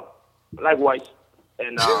know, likewise.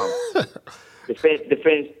 And the fans,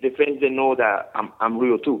 they know that I'm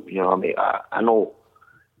real too. You know what I mean? I know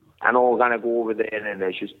I'm going to go over there and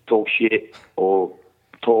they just talk shit or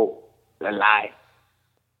talk a lie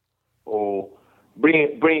or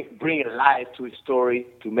bring a lie to a story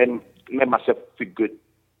to make myself feel good.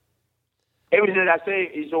 Everything that I say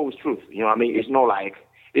is always truth. You know what I mean? It's not like,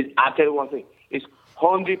 I'll tell you one thing. It's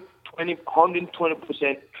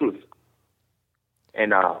 120% truth.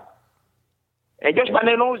 And Josh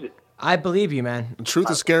Barnett knows it. I believe you, man.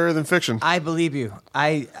 Truth is scarier than fiction. I believe you.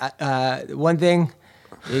 One thing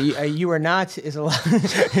you are not is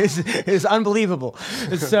unbelievable.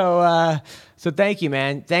 So thank you,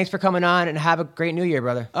 man. Thanks for coming on, and have a great New Year,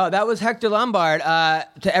 brother. Oh, that was Hector Lombard.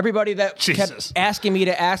 To everybody that kept asking me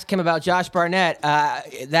to ask him about Josh Barnett,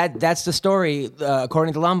 that's the story,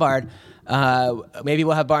 according to Lombard. Maybe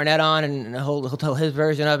we'll have Barnett on, and he'll tell his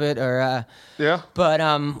version of it. Or yeah. But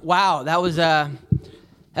wow, that was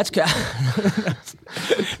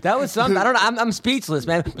that was something. I don't know. I'm speechless,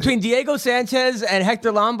 man. Between Diego Sanchez and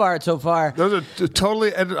Hector Lombard so far, those are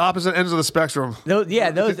totally opposite ends of the spectrum. Those.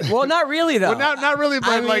 Well, not really though. Well, not really.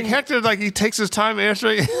 But like Hector, like he takes his time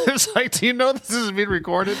answering. It's like, do you know this is being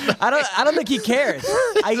recorded? I don't think he cares.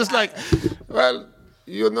 Well,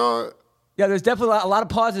 you know. Yeah, there's definitely a lot of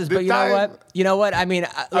pauses, but you know what? I mean,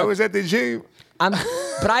 look, I was at the gym.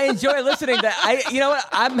 But I enjoy listening to. You know what?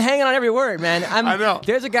 I'm hanging on every word, man. I know.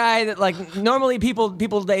 There's a guy that, like, normally people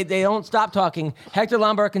they don't stop talking. Hector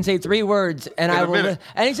Lombard can say 3 words, and I will.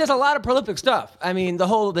 And he says a lot of prolific stuff. I mean,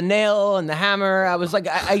 the nail and the hammer. I was like,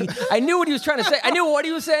 I knew what he was trying to say. I knew what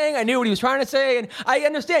he was saying. I knew what he was trying to say, and I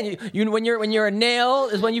understand. You when you're a nail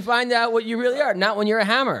is when you find out what you really are, not when you're a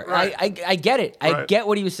hammer. Right. I get it. Right. I get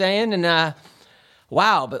what he was saying, and.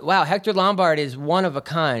 Wow, Hector Lombard is one of a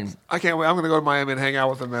kind. I can't wait. I'm going to go to Miami and hang out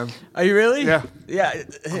with him, man. Are you really? Yeah. Yeah.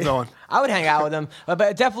 I'm going. I would hang out with him,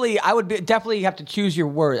 but I would definitely have to choose your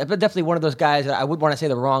words. I'm definitely one of those guys that I would want to say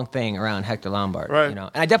the wrong thing around Hector Lombard. Right. You know,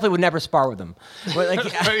 and I definitely would never spar with him. But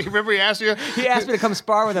like, remember he asked you? He asked me to come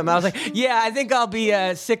spar with him. I was like, yeah, I think I'll be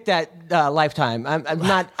sick that lifetime.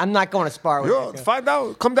 I'm not going to spar with him. Find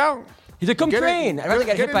out. Come down. He's like, come train. I'd rather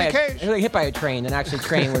get hit by a train than actually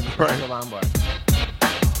train with Hector Lombard.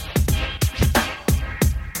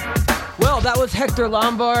 Well, that was Hector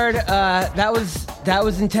Lombard. That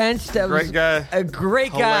was intense. That was great guy. A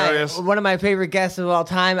great Hilarious. Guy. One of my favorite guests of all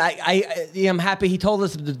time. I'm happy he told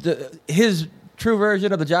us his true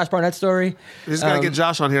version of the Josh Barnett story. We just got to get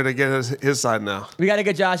Josh on here to get his side now. We got to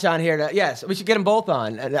get Josh on here. Yes, we should get them both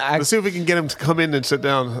on. Let's see if we can get him to come in and sit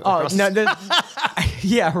down. Oh, no.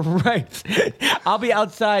 Yeah, right. I'll be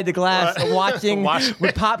outside the glass watching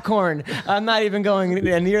with popcorn. I'm not even going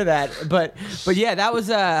near that. But yeah, that was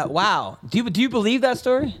wow. Do you believe that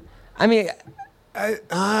story? I mean,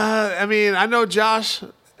 I know Josh.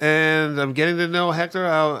 And I'm getting to know Hector.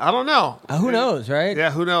 I don't know. Who knows, right? Yeah,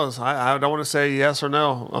 who knows? I don't want to say yes or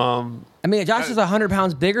no. I mean, Josh is 100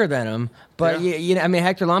 pounds bigger than him, but you know, I mean,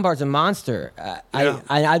 Hector Lombard's a monster.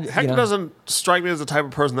 Hector doesn't strike me as the type of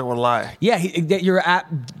person that would lie. Yeah, you're at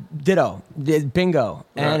ditto, bingo,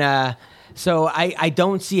 right. And so I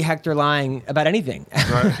don't see Hector lying about anything.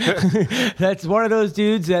 Right. That's one of those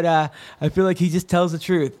dudes that I feel like he just tells the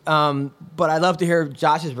truth. But I'd love to hear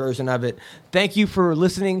Josh's version of it. Thank you for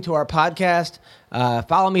listening to our podcast.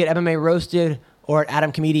 Follow me at MMA Roasted or at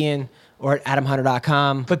Adam Comedian or at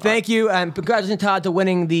AdamHunter.com. But thank you, and congratulations, Todd, to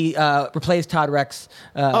winning the Replace Todd Rex.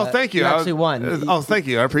 Thank you. You actually won. Thank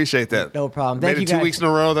you. I appreciate that. No problem. Thank you guys. 2 weeks in a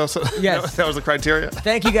row. Yes. That was the criteria.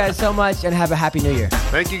 Thank you guys so much, and have a happy New Year.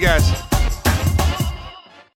 Thank you, guys.